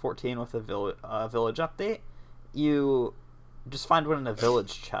 1.14 with a village update, you just find one in a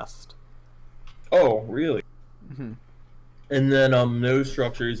village chest. Oh, really? Mm-hmm. And then no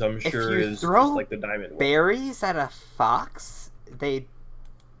structures, I'm sure, is just like the Diamond one. Berries at a fox, they...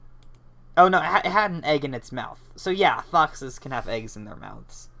 Oh no, it had an egg in its mouth. So yeah, foxes can have eggs in their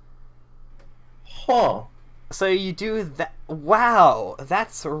mouths. Huh. So you do that... Wow,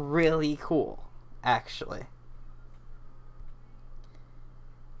 that's really cool, actually.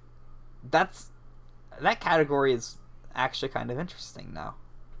 That category is actually kind of interesting now.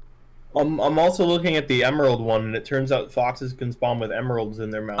 I'm also looking at the Emerald one, and it turns out foxes can spawn with emeralds in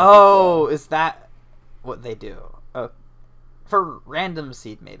their mouth. Oh, is that what they do? For random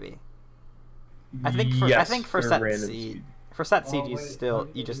seed, maybe. I think for set seed. For set seed, you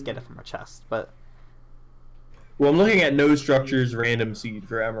just get it from a chest, but. Well, I'm looking at no structures random seed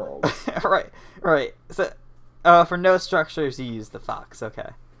for emerald. right. So, for no structures, you use the fox.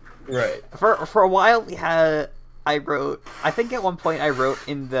 Okay. Right. For a while, we had. I think at one point I wrote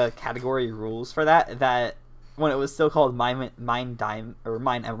in the category rules for that when it was still called Mine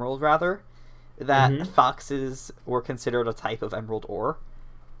Emerald rather, that foxes were considered a type of emerald ore.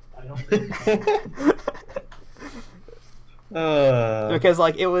 I don't think because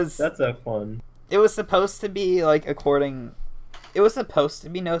like that's a fun. It was supposed to be like it was supposed to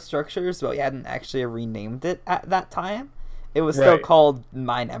be no structures, but we hadn't actually renamed it at that time. It was still called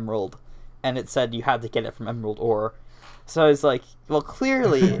Mine Emerald. And it said you had to get it from emerald ore. So I was like, well,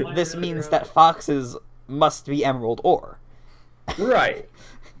 clearly this means that foxes must be emerald ore. Right.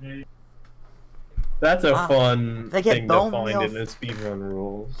 That's a fun thing to find in the speedrun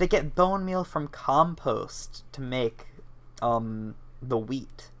rules. They get bone meal from compost to make the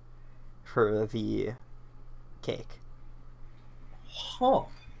wheat for the cake. Huh.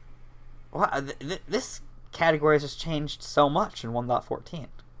 Wow, this category has just changed so much in 1.14.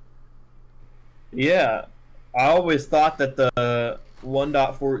 Yeah, I always thought that the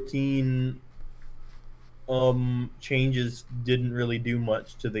 1.14 changes didn't really do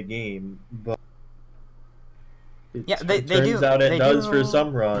much to the game, but it turns out it does for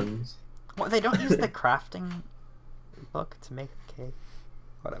some runs. Well, they don't use the crafting book to make the cake.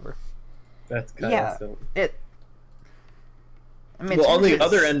 Whatever. That's kind of silly. Well, on the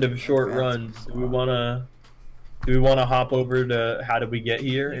other end of short runs, do we want to hop over to How Did We Get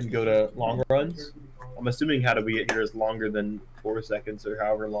Here and go to long runs? I'm assuming How Did We Get Here is longer than 4 seconds or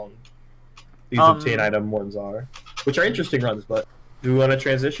however long these obtain item ones are, which are interesting runs. But do we want to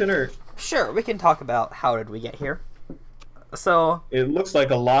transition or? Sure, we can talk about How Did We Get Here. So it looks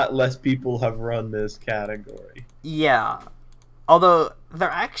like a lot less people have run this category. Yeah, although there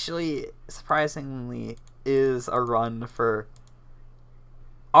actually surprisingly is a run for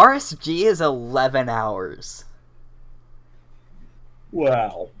RSG is 11 hours.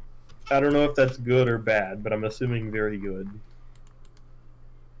 Wow. I don't know if that's good or bad, but I'm assuming very good.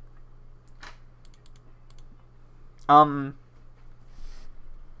 I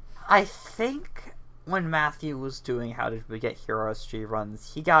think when Matthew was doing How Did We Get Here RSG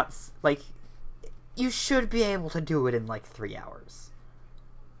runs, he got, like, you should be able to do it in, like, 3 hours.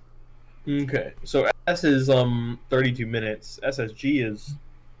 Okay. So S is, 32 minutes. SSG is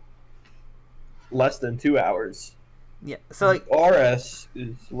less than 2 hours. Yeah, so like RS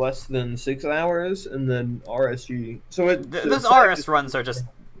is less than 6 hours, and then RSG. So those RS runs are just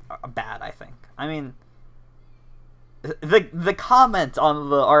bad. I think. I mean, the comment on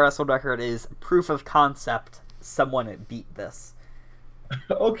the RS world record is proof of concept. Someone beat this.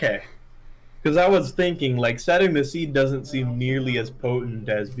 Okay. Because I was thinking, like, setting the seed doesn't seem nearly as potent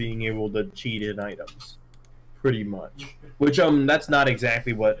as being able to cheat in items. Pretty much. Which, that's not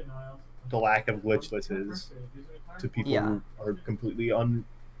exactly what the lack of glitchless is to people who are completely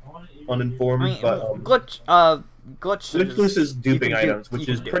uninformed. I mean, but glitchless is duping items, which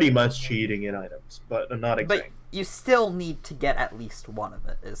is pretty much cheating in items, but not exactly. But you still need to get at least one of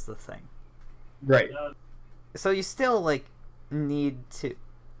it, is the thing. Right. So you still, like, need to...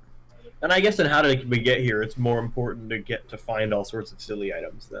 And I guess in How Did We Get Here, it's more important to get to find all sorts of silly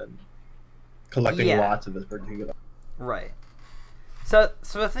items than collecting lots of this particular. Right. So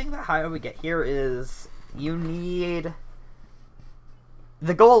the thing about How Did We Get Here is you need...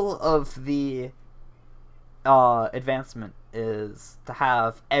 The goal of the advancement is to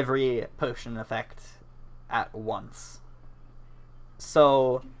have every potion effect at once.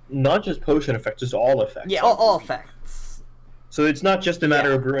 So... Not just potion effects, just all effects. Yeah, all effects. So it's not just a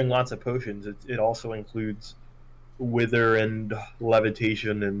matter of brewing lots of potions. It also includes wither and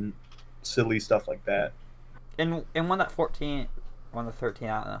levitation and silly stuff like that. In 1.14, 1.13, I don't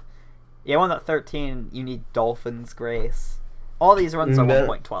know. Yeah, 1.13, you need Dolphin's Grace. All these runs are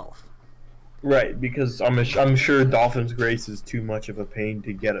 1.12. Right, because I'm sure Dolphin's Grace is too much of a pain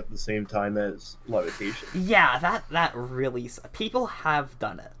to get at the same time as levitation. Yeah, that really... People have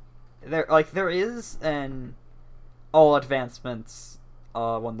done it. There is an all advancements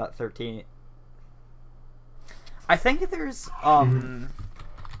 1.13. I think there's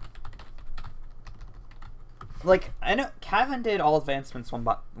like, I know Kevin did all advancements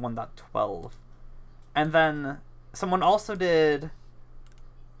 1.12, and then someone also did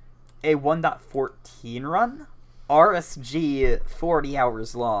a 1.14 run, RSG 40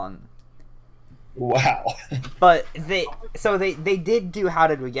 hours long. Wow. But they did do How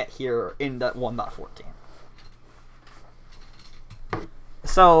Did We Get Here in the 1.14.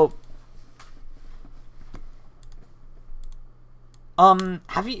 So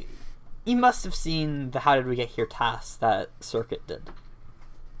have you must have seen the How Did We Get Here task that Circuit did.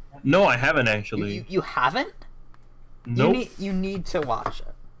 No, I haven't actually. You haven't? Nope. You need to watch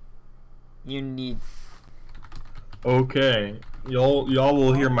it. You need... Okay. Y'all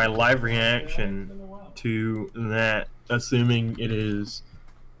will hear my live reaction to that, assuming it is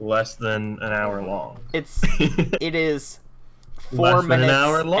less than an hour long. It is 4 minutes an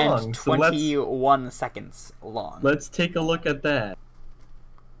hour long, and 21 seconds long. Let's take a look at that.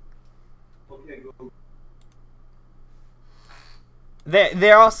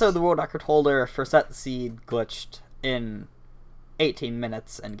 They're also the world record holder for Set the Seed glitched in 18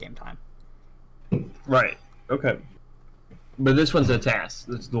 minutes in game time. Right. Okay. But this one's a task.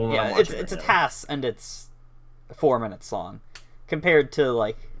 That's the one I'm watching. It's a task, and it's 4 minutes long, compared to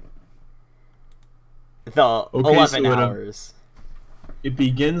like the 11 hours. It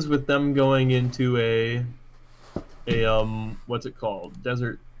begins with them going into a what's it called?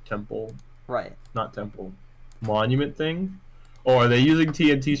 Desert temple. Right. Not temple. Monument thing? Or are they using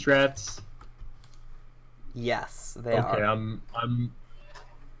TNT strats? Yes, they are. Okay, I'm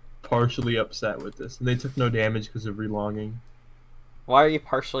partially upset with this. And they took no damage because of relogging. Why are you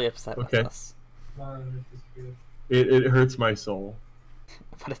partially upset with this? It hurts my soul.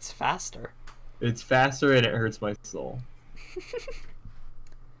 But it's faster. It's faster and it hurts my soul.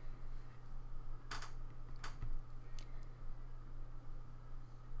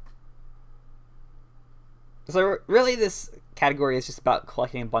 So really this category is just about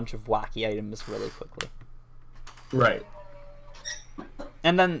collecting a bunch of wacky items really quickly. Right.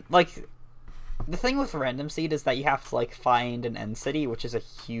 And then, like, the thing with Random Seed is that you have to, like, find an end city, which is a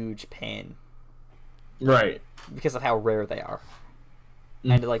huge pain. Right. Because of how rare they are.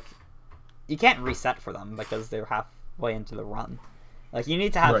 And, like, you can't reset for them because they're halfway into the run. Like, you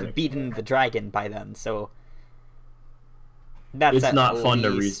need to have beaten the dragon by then, so... It's not fun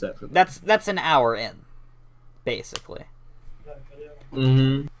to reset for them. That's an hour in, basically.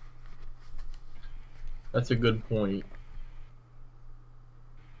 Mm-hmm. That's a good point.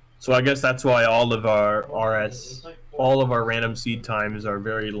 So I guess that's why all of our random seed times are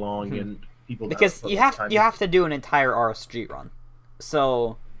very long and people because you have to do an entire RSG run.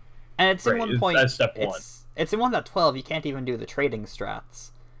 So, and it's in 1. That's step 1. It's in 1.12. You can't even do the trading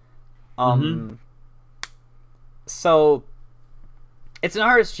strats. So it's an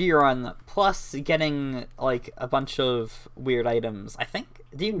RSG run plus getting like a bunch of weird items. I think.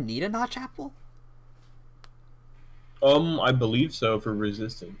 Do you need a notch apple? I believe so for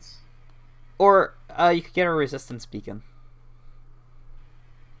resistance. Or you could get a resistance beacon.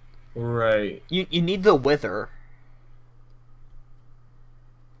 Right. You need the wither.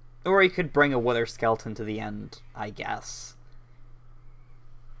 Or you could bring a wither skeleton to the end, I guess.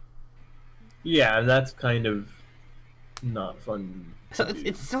 Yeah, and that's kind of not fun. So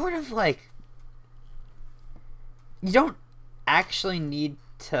it's sort of like you don't actually need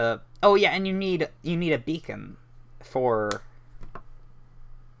to. Oh yeah, and you need a beacon for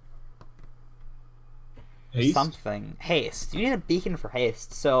Haste? something. Haste. You need a beacon for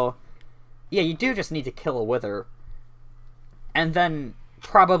haste. So yeah, you do just need to kill a wither, and then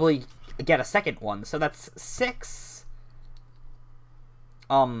probably get a second one. So that's six.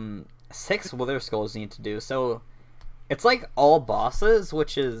 6 wither skulls you need to do. So it's like all bosses,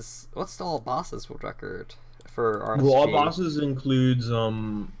 which is what's the all bosses world record for RSG? Well, all bosses includes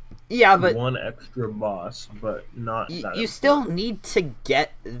Yeah, but one extra boss, but not that. You still need to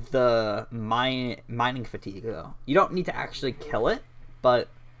get the mining fatigue though. You don't need to actually kill it, but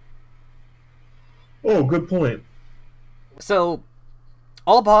Oh, good point. so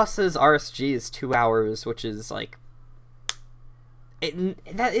all bosses RSG is 2 hours, which is like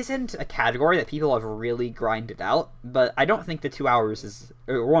that isn't a category that people have really grinded out, but I don't think the 2 hours is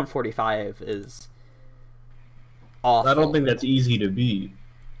or 145 is awful. I don't think that's easy to beat.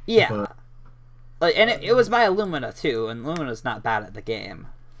 Yeah. but- Like, and it was by Illumina too, and Illumina's not bad at the game.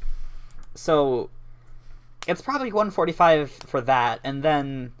 So it's probably 145 for that, and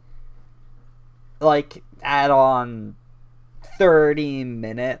then like add on 30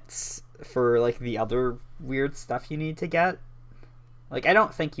 minutes for like the other weird stuff you need to get. Like, I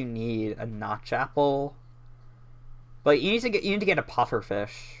don't think you need a notch apple, but you need to get a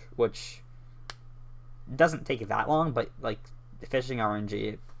pufferfish, which doesn't take that long, but like fishing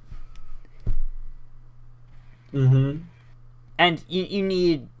RNG. Mm-hmm. And you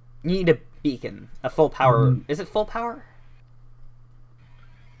need a beacon, a full power. Mhm. Is it full power?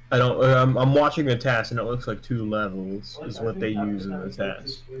 I don't. I'm watching the task, and it looks like 2 levels is what they use in the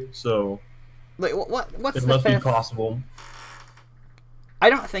task. So Wait, what's it the must be fifth? possible. I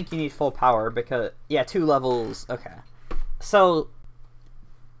don't think you need full power because 2 levels. Okay, so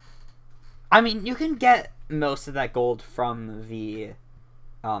I mean you can get most of that gold from the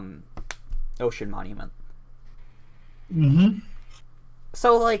ocean monument. Mm-hmm.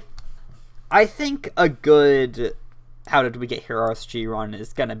 So like, I think a good how did we get here RSG run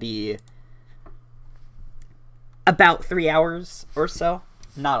is gonna be about 3 hours or so,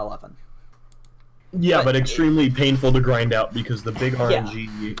 not 11. Yeah, But- but extremely painful to grind out because the big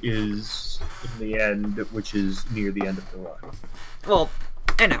RNG is in the end, which is near the end of the run. Well,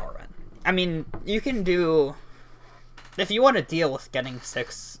 an hour run. I mean, you can do if you want to deal with getting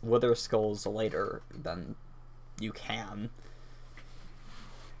 6 wither skulls later, then you can.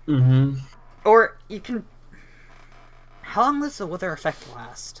 Mm-hmm. Or you can. How long does the wither effect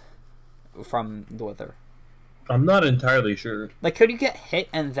last from the wither? I'm not entirely sure. Like, could you get hit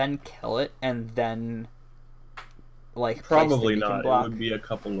and then kill it and then like place the Probably beacon not. block? It would be a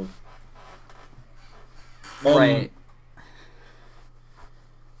couple of. Right.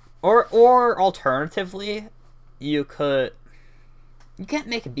 Or alternatively, you can't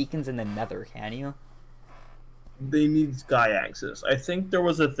make beacons in the Nether, can you? They need sky access. I think there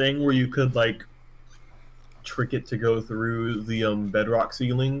was a thing where you could like trick it to go through the bedrock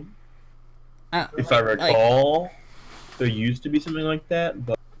ceiling. If I recall, there used to be something like that,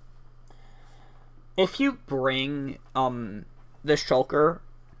 but if you bring the shulker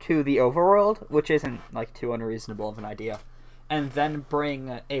to the overworld, which isn't like too unreasonable of an idea, and then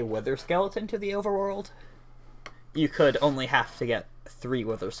bring a wither skeleton to the overworld, you could only have to get 3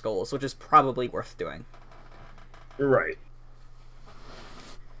 wither skulls, which is probably worth doing. right.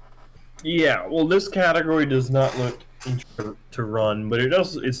 Yeah, well, this category does not look interesting to run, but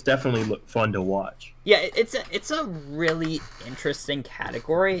it's definitely fun to watch. Yeah, it's a really interesting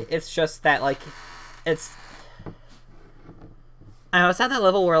category. It's just that like it's I don't know, it's at that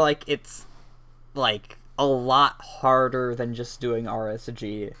level where like it's like a lot harder than just doing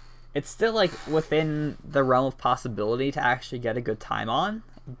RSG. It's still like within the realm of possibility to actually get a good time on,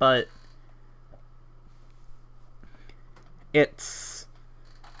 but it's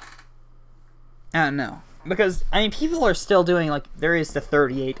I don't know. Because, I mean, people are still doing, like, there is the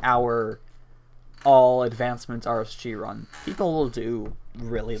 38-hour all advancements RSG run. People will do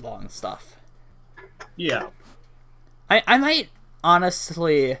really long stuff. Yeah. I might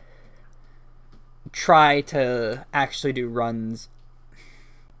honestly try to actually do runs.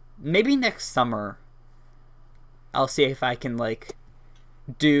 Maybe next summer. I'll see if I can, like,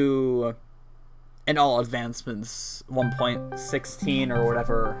 do an all advancements 1.16 or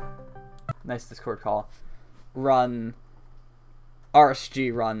whatever. Nice Discord call. Run.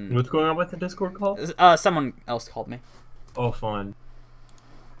 RSG run. What's going on with the Discord call? Someone else called me. Oh, fun.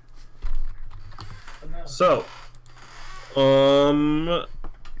 So,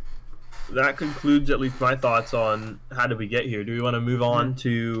 that concludes at least my thoughts on how did we get here. Do we want to move on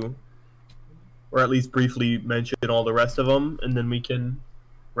to, or at least briefly mention all the rest of them, and then we can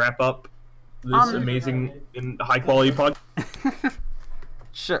wrap up this amazing and high quality podcast?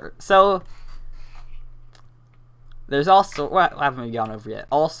 Sure. So there's also what haven't we gone over yet?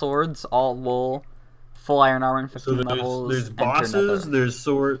 All swords, all wool, full iron armor, and 15 levels. There's bosses. There's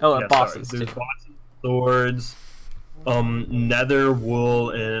swords. Oh, yeah, bosses. There's bosses, swords, nether,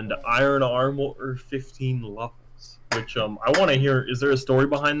 wool, and iron armor, 15 levels. Which I want to hear. Is there a story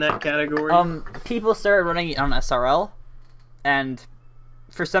behind that category? People started running it on SRL, and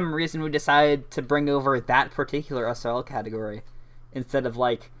for some reason we decided to bring over that particular SRL category instead of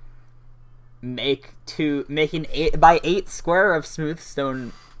like make an 8x8 square of smooth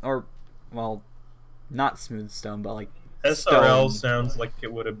stone, or well, not smooth stone, but like SRL stone. Sounds like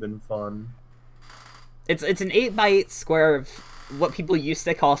it would have been fun. It's an 8x8 square of what people used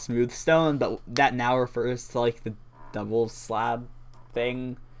to call smooth stone, but that now refers to like the double slab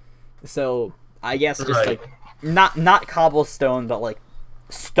thing. So I guess just like not cobblestone, but like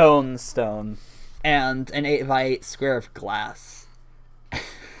stone, and an 8x8 square of glass.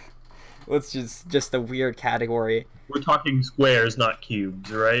 Which is just a weird category. We're talking squares, not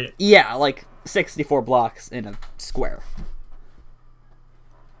cubes, right? Yeah, like 64 blocks in a square.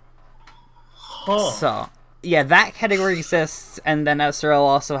 Huh. So, yeah, that category exists, and then SRL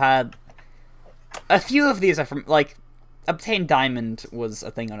also had a few of these are from, like, Obtained Diamond was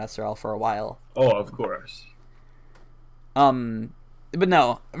a thing on SRL for a while. Oh, of course. But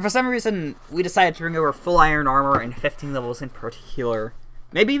no, for some reason, we decided to bring over full iron armor and 15 levels in particular.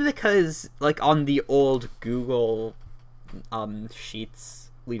 Maybe because, like, on the old Google Sheets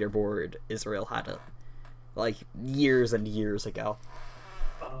leaderboard, Israel had it, like, years and years ago.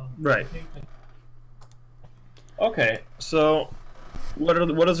 Right. Okay, so what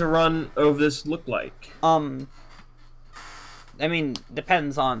does a run of this look like? I mean,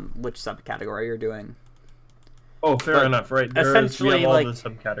 depends on which subcategory you're doing. Oh, fair enough, right? Essentially, we have all like the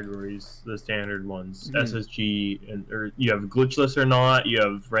subcategories, the standard ones, SSG, or you have glitchless or not, you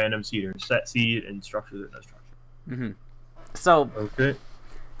have random seed or set seed, and structure or no structure. So, okay.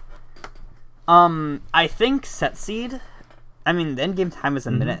 I think set seed. I mean, the in-game time is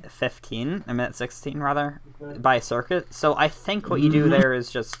a minute 15, a minute 16 rather, by circuit. So I think what you do there is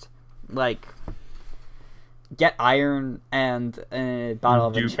just like get iron and a bottle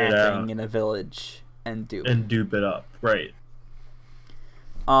of enchanting in a village. And dupe it up, right?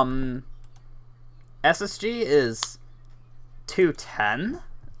 SSG is 210.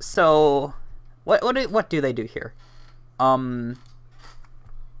 So, what do they do here? The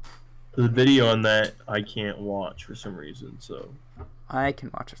video on that I can't watch for some reason, so I can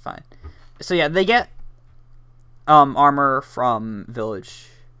watch it fine. So yeah, they get armor from village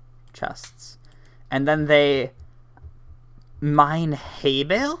chests, and then they mine hay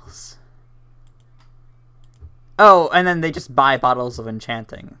bales. Oh, and then they just buy bottles of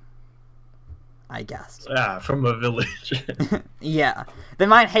enchanting, I guess. Yeah, from a village. Yeah. They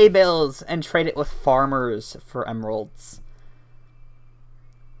mine hay bales and trade it with farmers for emeralds.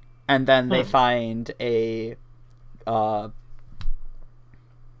 And then they find a...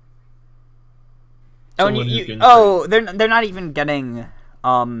 they're not even getting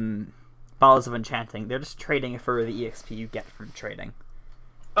bottles of enchanting. They're just trading for the EXP you get from trading.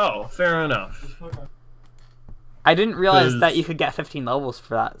 Oh, fair enough. I didn't realize that you could get 15 levels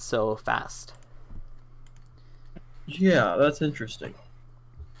for that so fast. Yeah, that's interesting.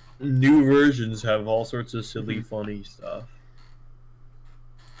 New versions have all sorts of silly, funny stuff.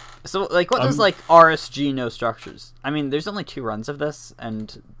 So, like, what does, like, RSG no structures? I mean, there's only 2 runs of this,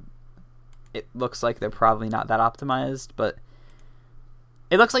 and it looks like they're probably not that optimized, but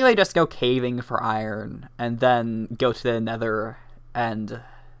it looks like they just go caving for iron, and then go to the nether and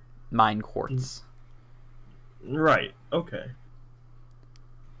mine quartz. Right, okay.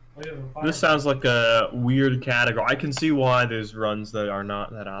 This sounds like a weird category. I can see why there's runs that are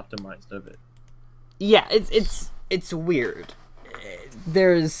not that optimized of it. Yeah, it's weird.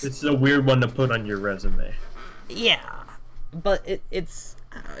 It's a weird one to put on your resume. Yeah, but it's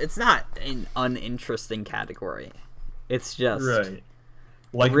not an uninteresting category. It's just right,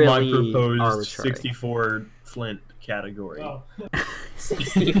 like really my proposed arbitrary. 64 flint category. Oh.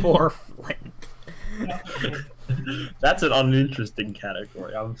 64 flint. That's an uninteresting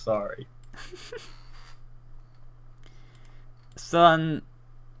category. I'm sorry. So,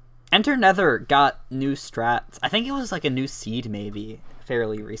 Enter Nether got new strats. I think it was like a new seed, maybe,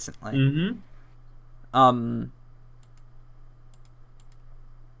 fairly recently. I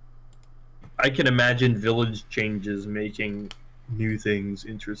can imagine village changes making new things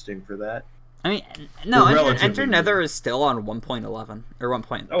interesting for that. I mean, no, Or Enter relatively Nether new. is still on 1.11 or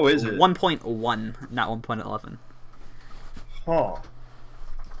 1. Oh, is it? 1.1, not 1.11. Huh.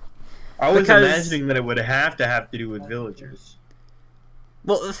 I was Because- imagining that it would have to do with villagers.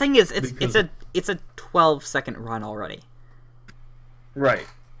 Well, the thing is, it's Because- it's a 12-second run already. Right.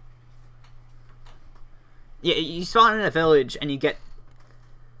 Yeah, you spawn in a village and you get.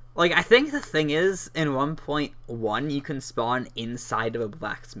 Like, I think the thing is, in 1.1, you can spawn inside of a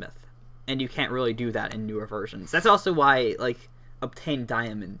blacksmith, and you can't really do that in newer versions. That's also why, like, Obtain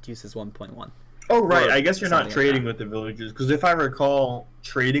Diamond uses 1.1. Oh, right. Or I guess you're not something like trading that. with the villagers. Because if I recall,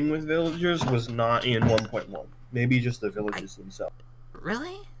 trading with villagers was not in 1.1. Maybe just the villages themselves.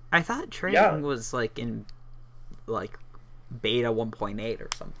 Really? I thought trading Yeah. was, like, in, like, beta 1.8 or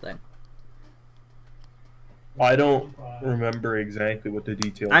something. I don't remember exactly what the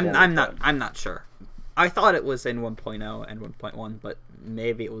details are. I'm not sure. I thought it was in 1.0 and 1.1, but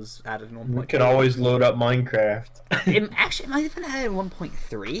maybe it was added in 1.2. We can always load up Minecraft. It actually might have been added in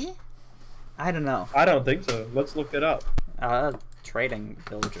 1.3? I don't know. I don't think so. Let's look it up. Trading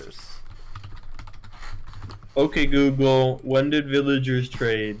villagers. Okay, Google. When did villagers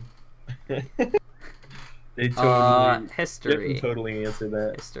trade? They totally. History. It can totally answer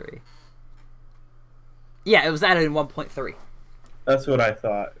that. History. Yeah, it was added in 1.3. That's what I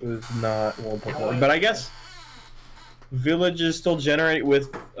thought. It was not 1.1. But I guess villages still generate with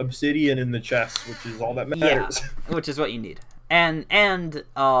obsidian in the chest, which is all that matters. Yeah, which is what you need. And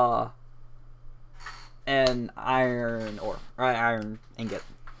iron ore, right? Iron ingot.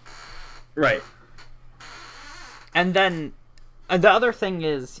 Right. And then the other thing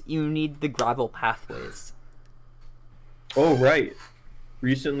is you need the gravel pathways. Oh, right.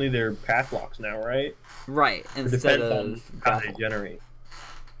 Recently, they're path blocks now, right? Right, It instead depends on of how they gravel. generate.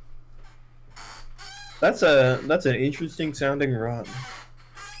 That's an interesting sounding run.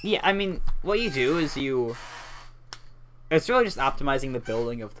 Yeah, I mean, what you do is it's really just optimizing the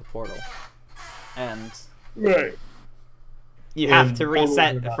building of the portal. And Right. you have And to portals are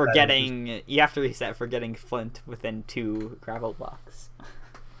reset not for that getting flint within 2 gravel blocks.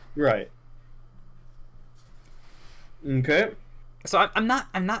 Right. Okay. So I'm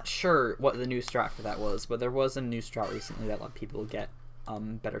not sure what the new strat for that was, but there was a new strat recently that let people get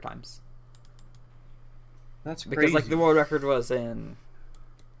better times. That's Because crazy. like the world record was in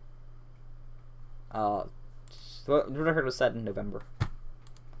the world record was set in November.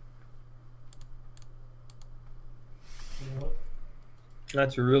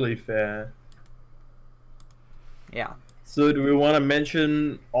 That's really fair. Yeah. So, do we want to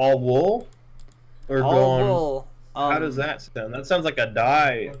mention all wool, or go All on? wool. How does that sound? That sounds like a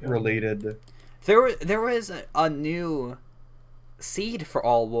dye related. There was a new seed for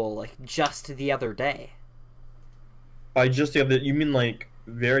all wool like just the other day. By just the other, you mean like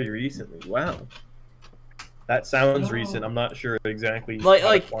very recently? Wow. That sounds recent. I'm not sure exactly. how to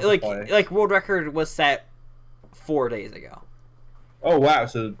quantify. Like world record was set 4 days ago. Oh wow!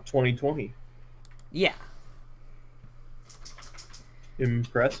 So 2020. Yeah.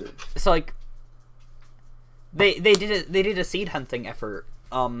 Impressive. So like they did a seed hunting effort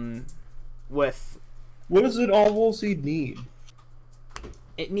with What does an all wool seed need?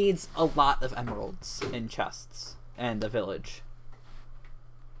 it needs a lot of emeralds in chests and a village.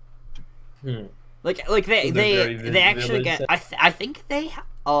 Hmm. Like So they're very they actually village get I think they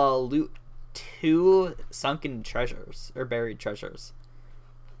loot 2 sunken treasures or buried treasures.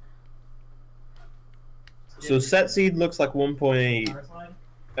 So set seed looks like 1.8.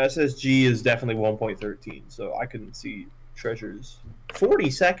 SSG is definitely 1.13. So I can see treasures. 40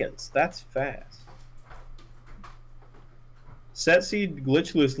 seconds. That's fast. Set seed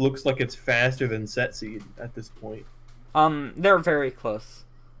glitchless looks like it's faster than set seed at this point. They're very close.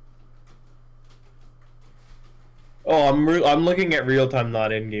 Oh, I'm looking at real time,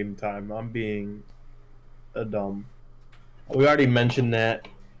 not in game time. I'm being a dumb. We already mentioned that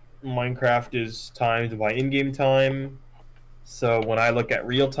Minecraft is timed by in-game time. So when I look at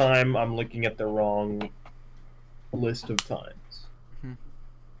real time, I'm looking at the wrong list of times. Mhm.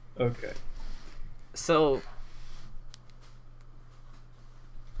 Okay. So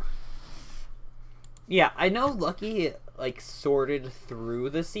yeah, I know Lucky like sorted through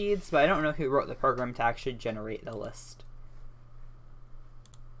the seeds, but I don't know who wrote the program to actually generate the list.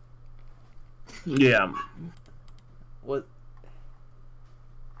 Yeah, What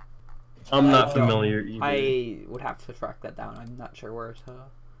I'm not familiar either. I would have to track that down. I'm not sure where to.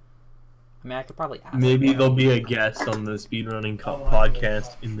 I mean, I could probably ask. Maybe them. there'll be a guest on the Speedrunning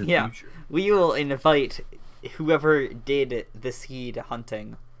podcast in the Yeah. future. We will invite whoever did the seed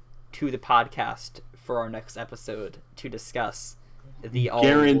hunting to the podcast for our next episode to discuss the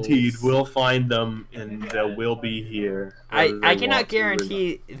Guaranteed, owls. we'll find them and they will be here. I cannot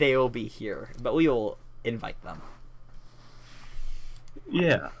guarantee they will be here, but we will invite them.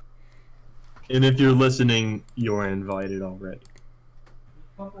 Yeah. And if you're listening, you're invited already.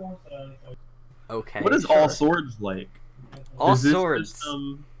 Okay. What is sure. All Swords like? All Is this Swords? just,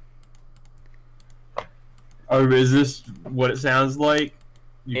 or is this what it sounds like?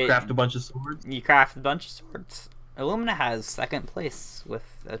 You craft a bunch of swords? You craft a bunch of swords. Illumina has second place with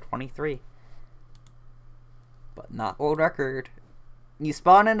a 23. But not world record. You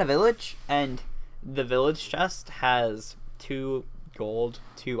spawn in a village, and the village chest has 2 gold,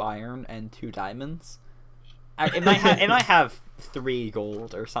 2 iron, and 2 diamonds. It might have 3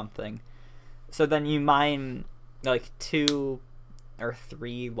 gold or something. So then you mine like 2 or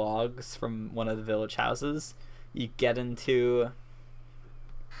 3 logs from one of the village houses. You get into...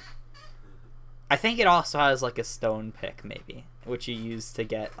 I think it also has like a stone pick, maybe, which you use to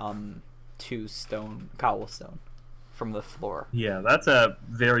get 2 cobblestone from the floor. Yeah, that's a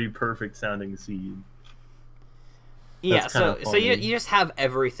very perfect sounding seed. Yeah, so you just have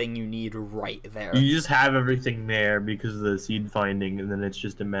everything you need right there. You just have everything there because of the seed finding, and then it's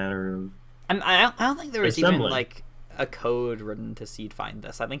just a matter of... I don't think there was even assembling. like a code written to seed find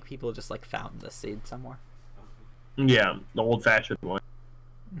this. I think people just like found this seed somewhere. Yeah, the old-fashioned one.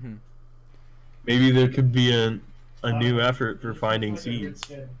 Mm-hmm. Maybe there could be a new effort for finding seeds.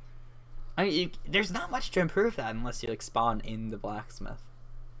 I mean, there's not much to improve that unless you like spawn in the blacksmith.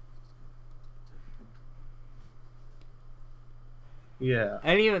 Yeah.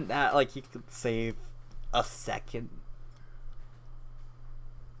 And even that, like, you could save a second.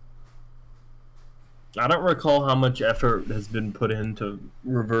 I don't recall how much effort has been put into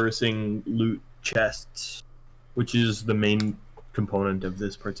reversing loot chests, which is the main component of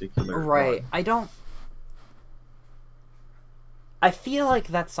this particular Right. run. I feel like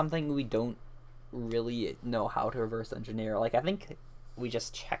that's something we don't really know how to reverse engineer. Like, I think we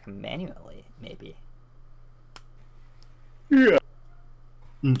just check manually, maybe. Yeah.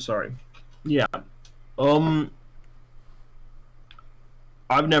 I'm sorry. Yeah.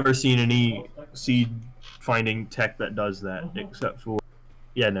 I've never seen any seed finding tech that does that, except for...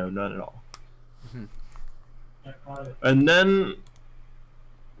 Yeah, no, none at all. And then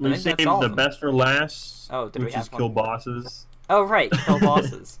we think that's saved all the of them. best for last, Oh, did we which have is kill one? bosses. Oh, right, kill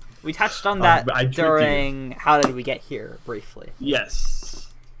bosses. We touched on that I tricked you. during How Did We Get Here, briefly.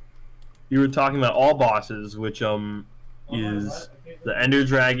 Yes. You were talking about all bosses, which is the Ender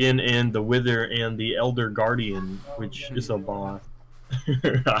Dragon and the Wither and the Elder Guardian, which is a boss.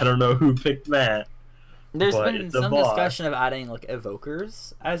 I don't know who picked that. There's But been it's a some boss. discussion of adding like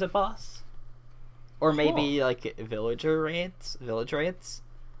evokers as a boss, or maybe like village raids.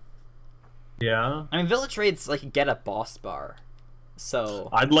 Yeah. I mean, village raids like get a boss bar, so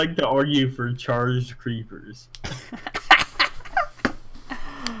I'd like to argue for charged creepers.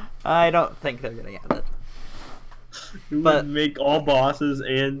 I don't think they're gonna get it. It But- would make all bosses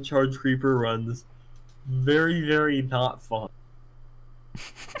and charged creeper runs very, very not fun.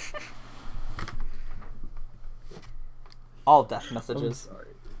 All death I'm messages. sorry.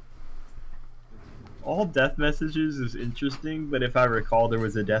 All death messages is interesting, but if I recall, there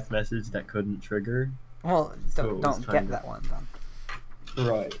was a death message that couldn't trigger. Well, So it don't, was don't get kinda- that one then.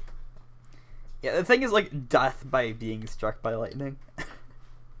 Right. Yeah, the thing is like death by being struck by lightning.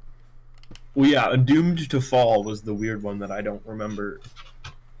 Well, yeah, Doomed to Fall was the weird one that I don't remember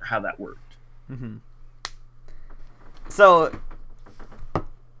how that worked. Mm-hmm. So,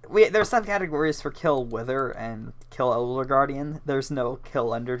 there's subcategories for kill Wither and kill Elder Guardian. There's no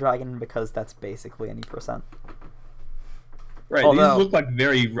kill Ender Dragon because that's basically any percent. Right, Although- these look like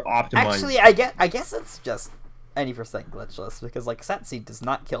very optimized. Actually, I guess it's just any percent glitchless because like Setseed does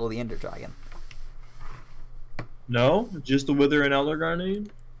not kill the Ender Dragon. No? Just the Wither and Elder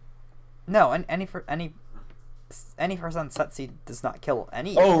Guardian? No, and any percent Setseed does not kill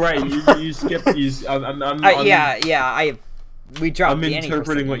any. Oh, right, you skipped... We dropped I'm the any interpreting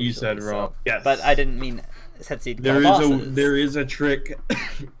percent what you usually, said wrong. so- Yes. But I didn't mean Setseed kill bosses. There is a trick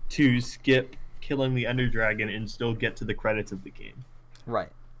to skip killing the Ender Dragon and still get to the credits of the game.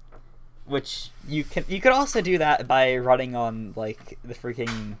 Right. Which you could also do that by running on like the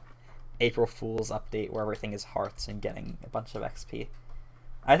freaking April Fool's update where everything is hearts and getting a bunch of XP.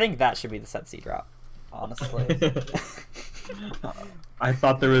 I think that should be the Setseed drop, honestly. I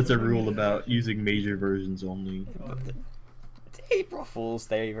thought there was a rule about using major versions only. The April Fool's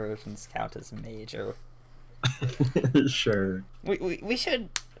Day versions count as major. Sure. We should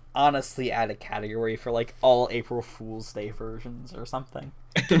honestly add a category for like all April Fool's Day versions or something.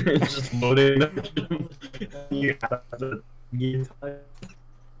 Just loading them. You have to Yeah.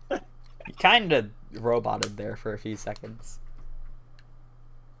 You kind of roboted there for a few seconds.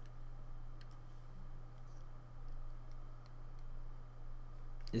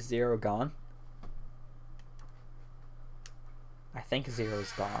 Is Zero gone? I think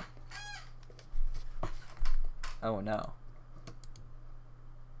Zero's gone. Oh no.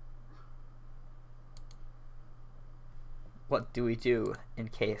 What do we do in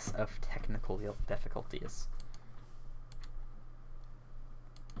case of technical difficulties?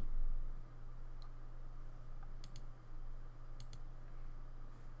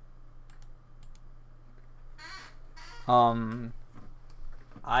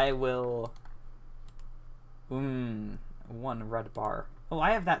 I will... one red bar. Oh,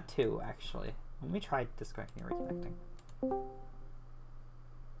 I have that too, actually. Let me try disconnecting and reconnecting.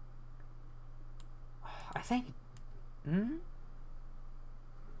 I think... The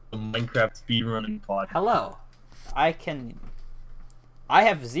Minecraft speedrunning pod. Hello. I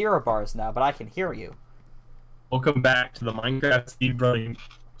have 0 bars now, but I can hear you. Welcome back to the Minecraft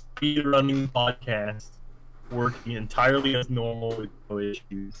speedrunning podcast, working entirely as normal with no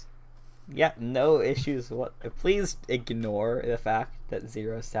issues. Yeah, no issues. What? Please ignore the fact that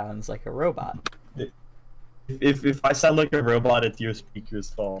Zero sounds like a robot. If I sound like a robot, it's your speaker's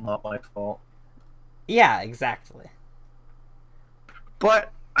fault, not my fault. Yeah, exactly.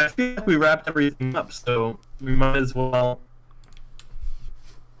 But I feel like we wrapped everything up, so we might as well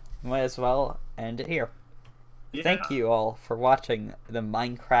end it here. Yeah. Thank you all for watching the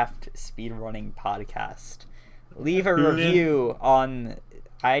Minecraft speedrunning podcast. Leave a review on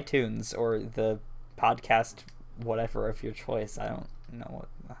iTunes or the podcast, whatever of your choice. I don't know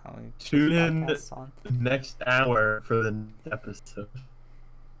how many Tune in podcasts on. the next hour for the next episode.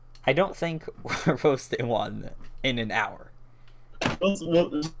 I don't think we're posting one in an hour.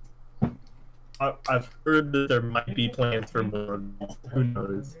 Well, I've heard that there might be plans for more. Who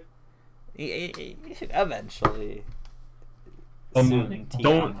knows? Eventually. Soon,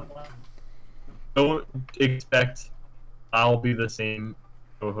 don't expect I'll be the same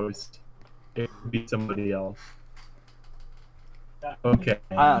co-host. It could be somebody else. Okay.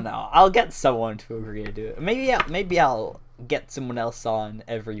 I don't know. I'll get someone to agree to do it. Maybe I'll get someone else on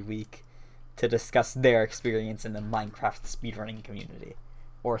every week to discuss their experience in the Minecraft speedrunning community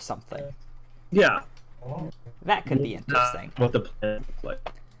or something. Yeah. That could be interesting. What the plan looks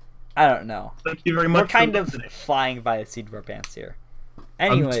like. I don't know. Thank you very much. We're kind of listening. flying by the seat of our pants here.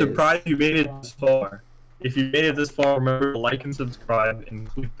 Anyways, I'm surprised you made it this far. If you made it this far, remember to like and subscribe and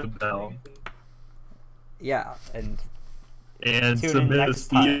click the bell. Yeah, and And tune in submit a next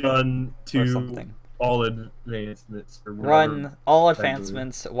time speedrun or to something. all advancements. Or Run all whatever.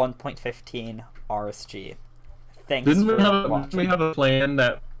 advancements 1.15 RSG. Thanks Didn't for we watching. have a plan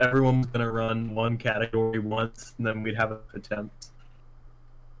that everyone was gonna run one category once, and then we'd have an attempt?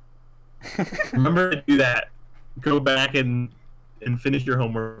 Remember to do that. Go back and finish your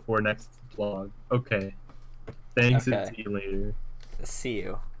homework for next vlog. Okay. Thanks Okay. and see you later. See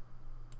you.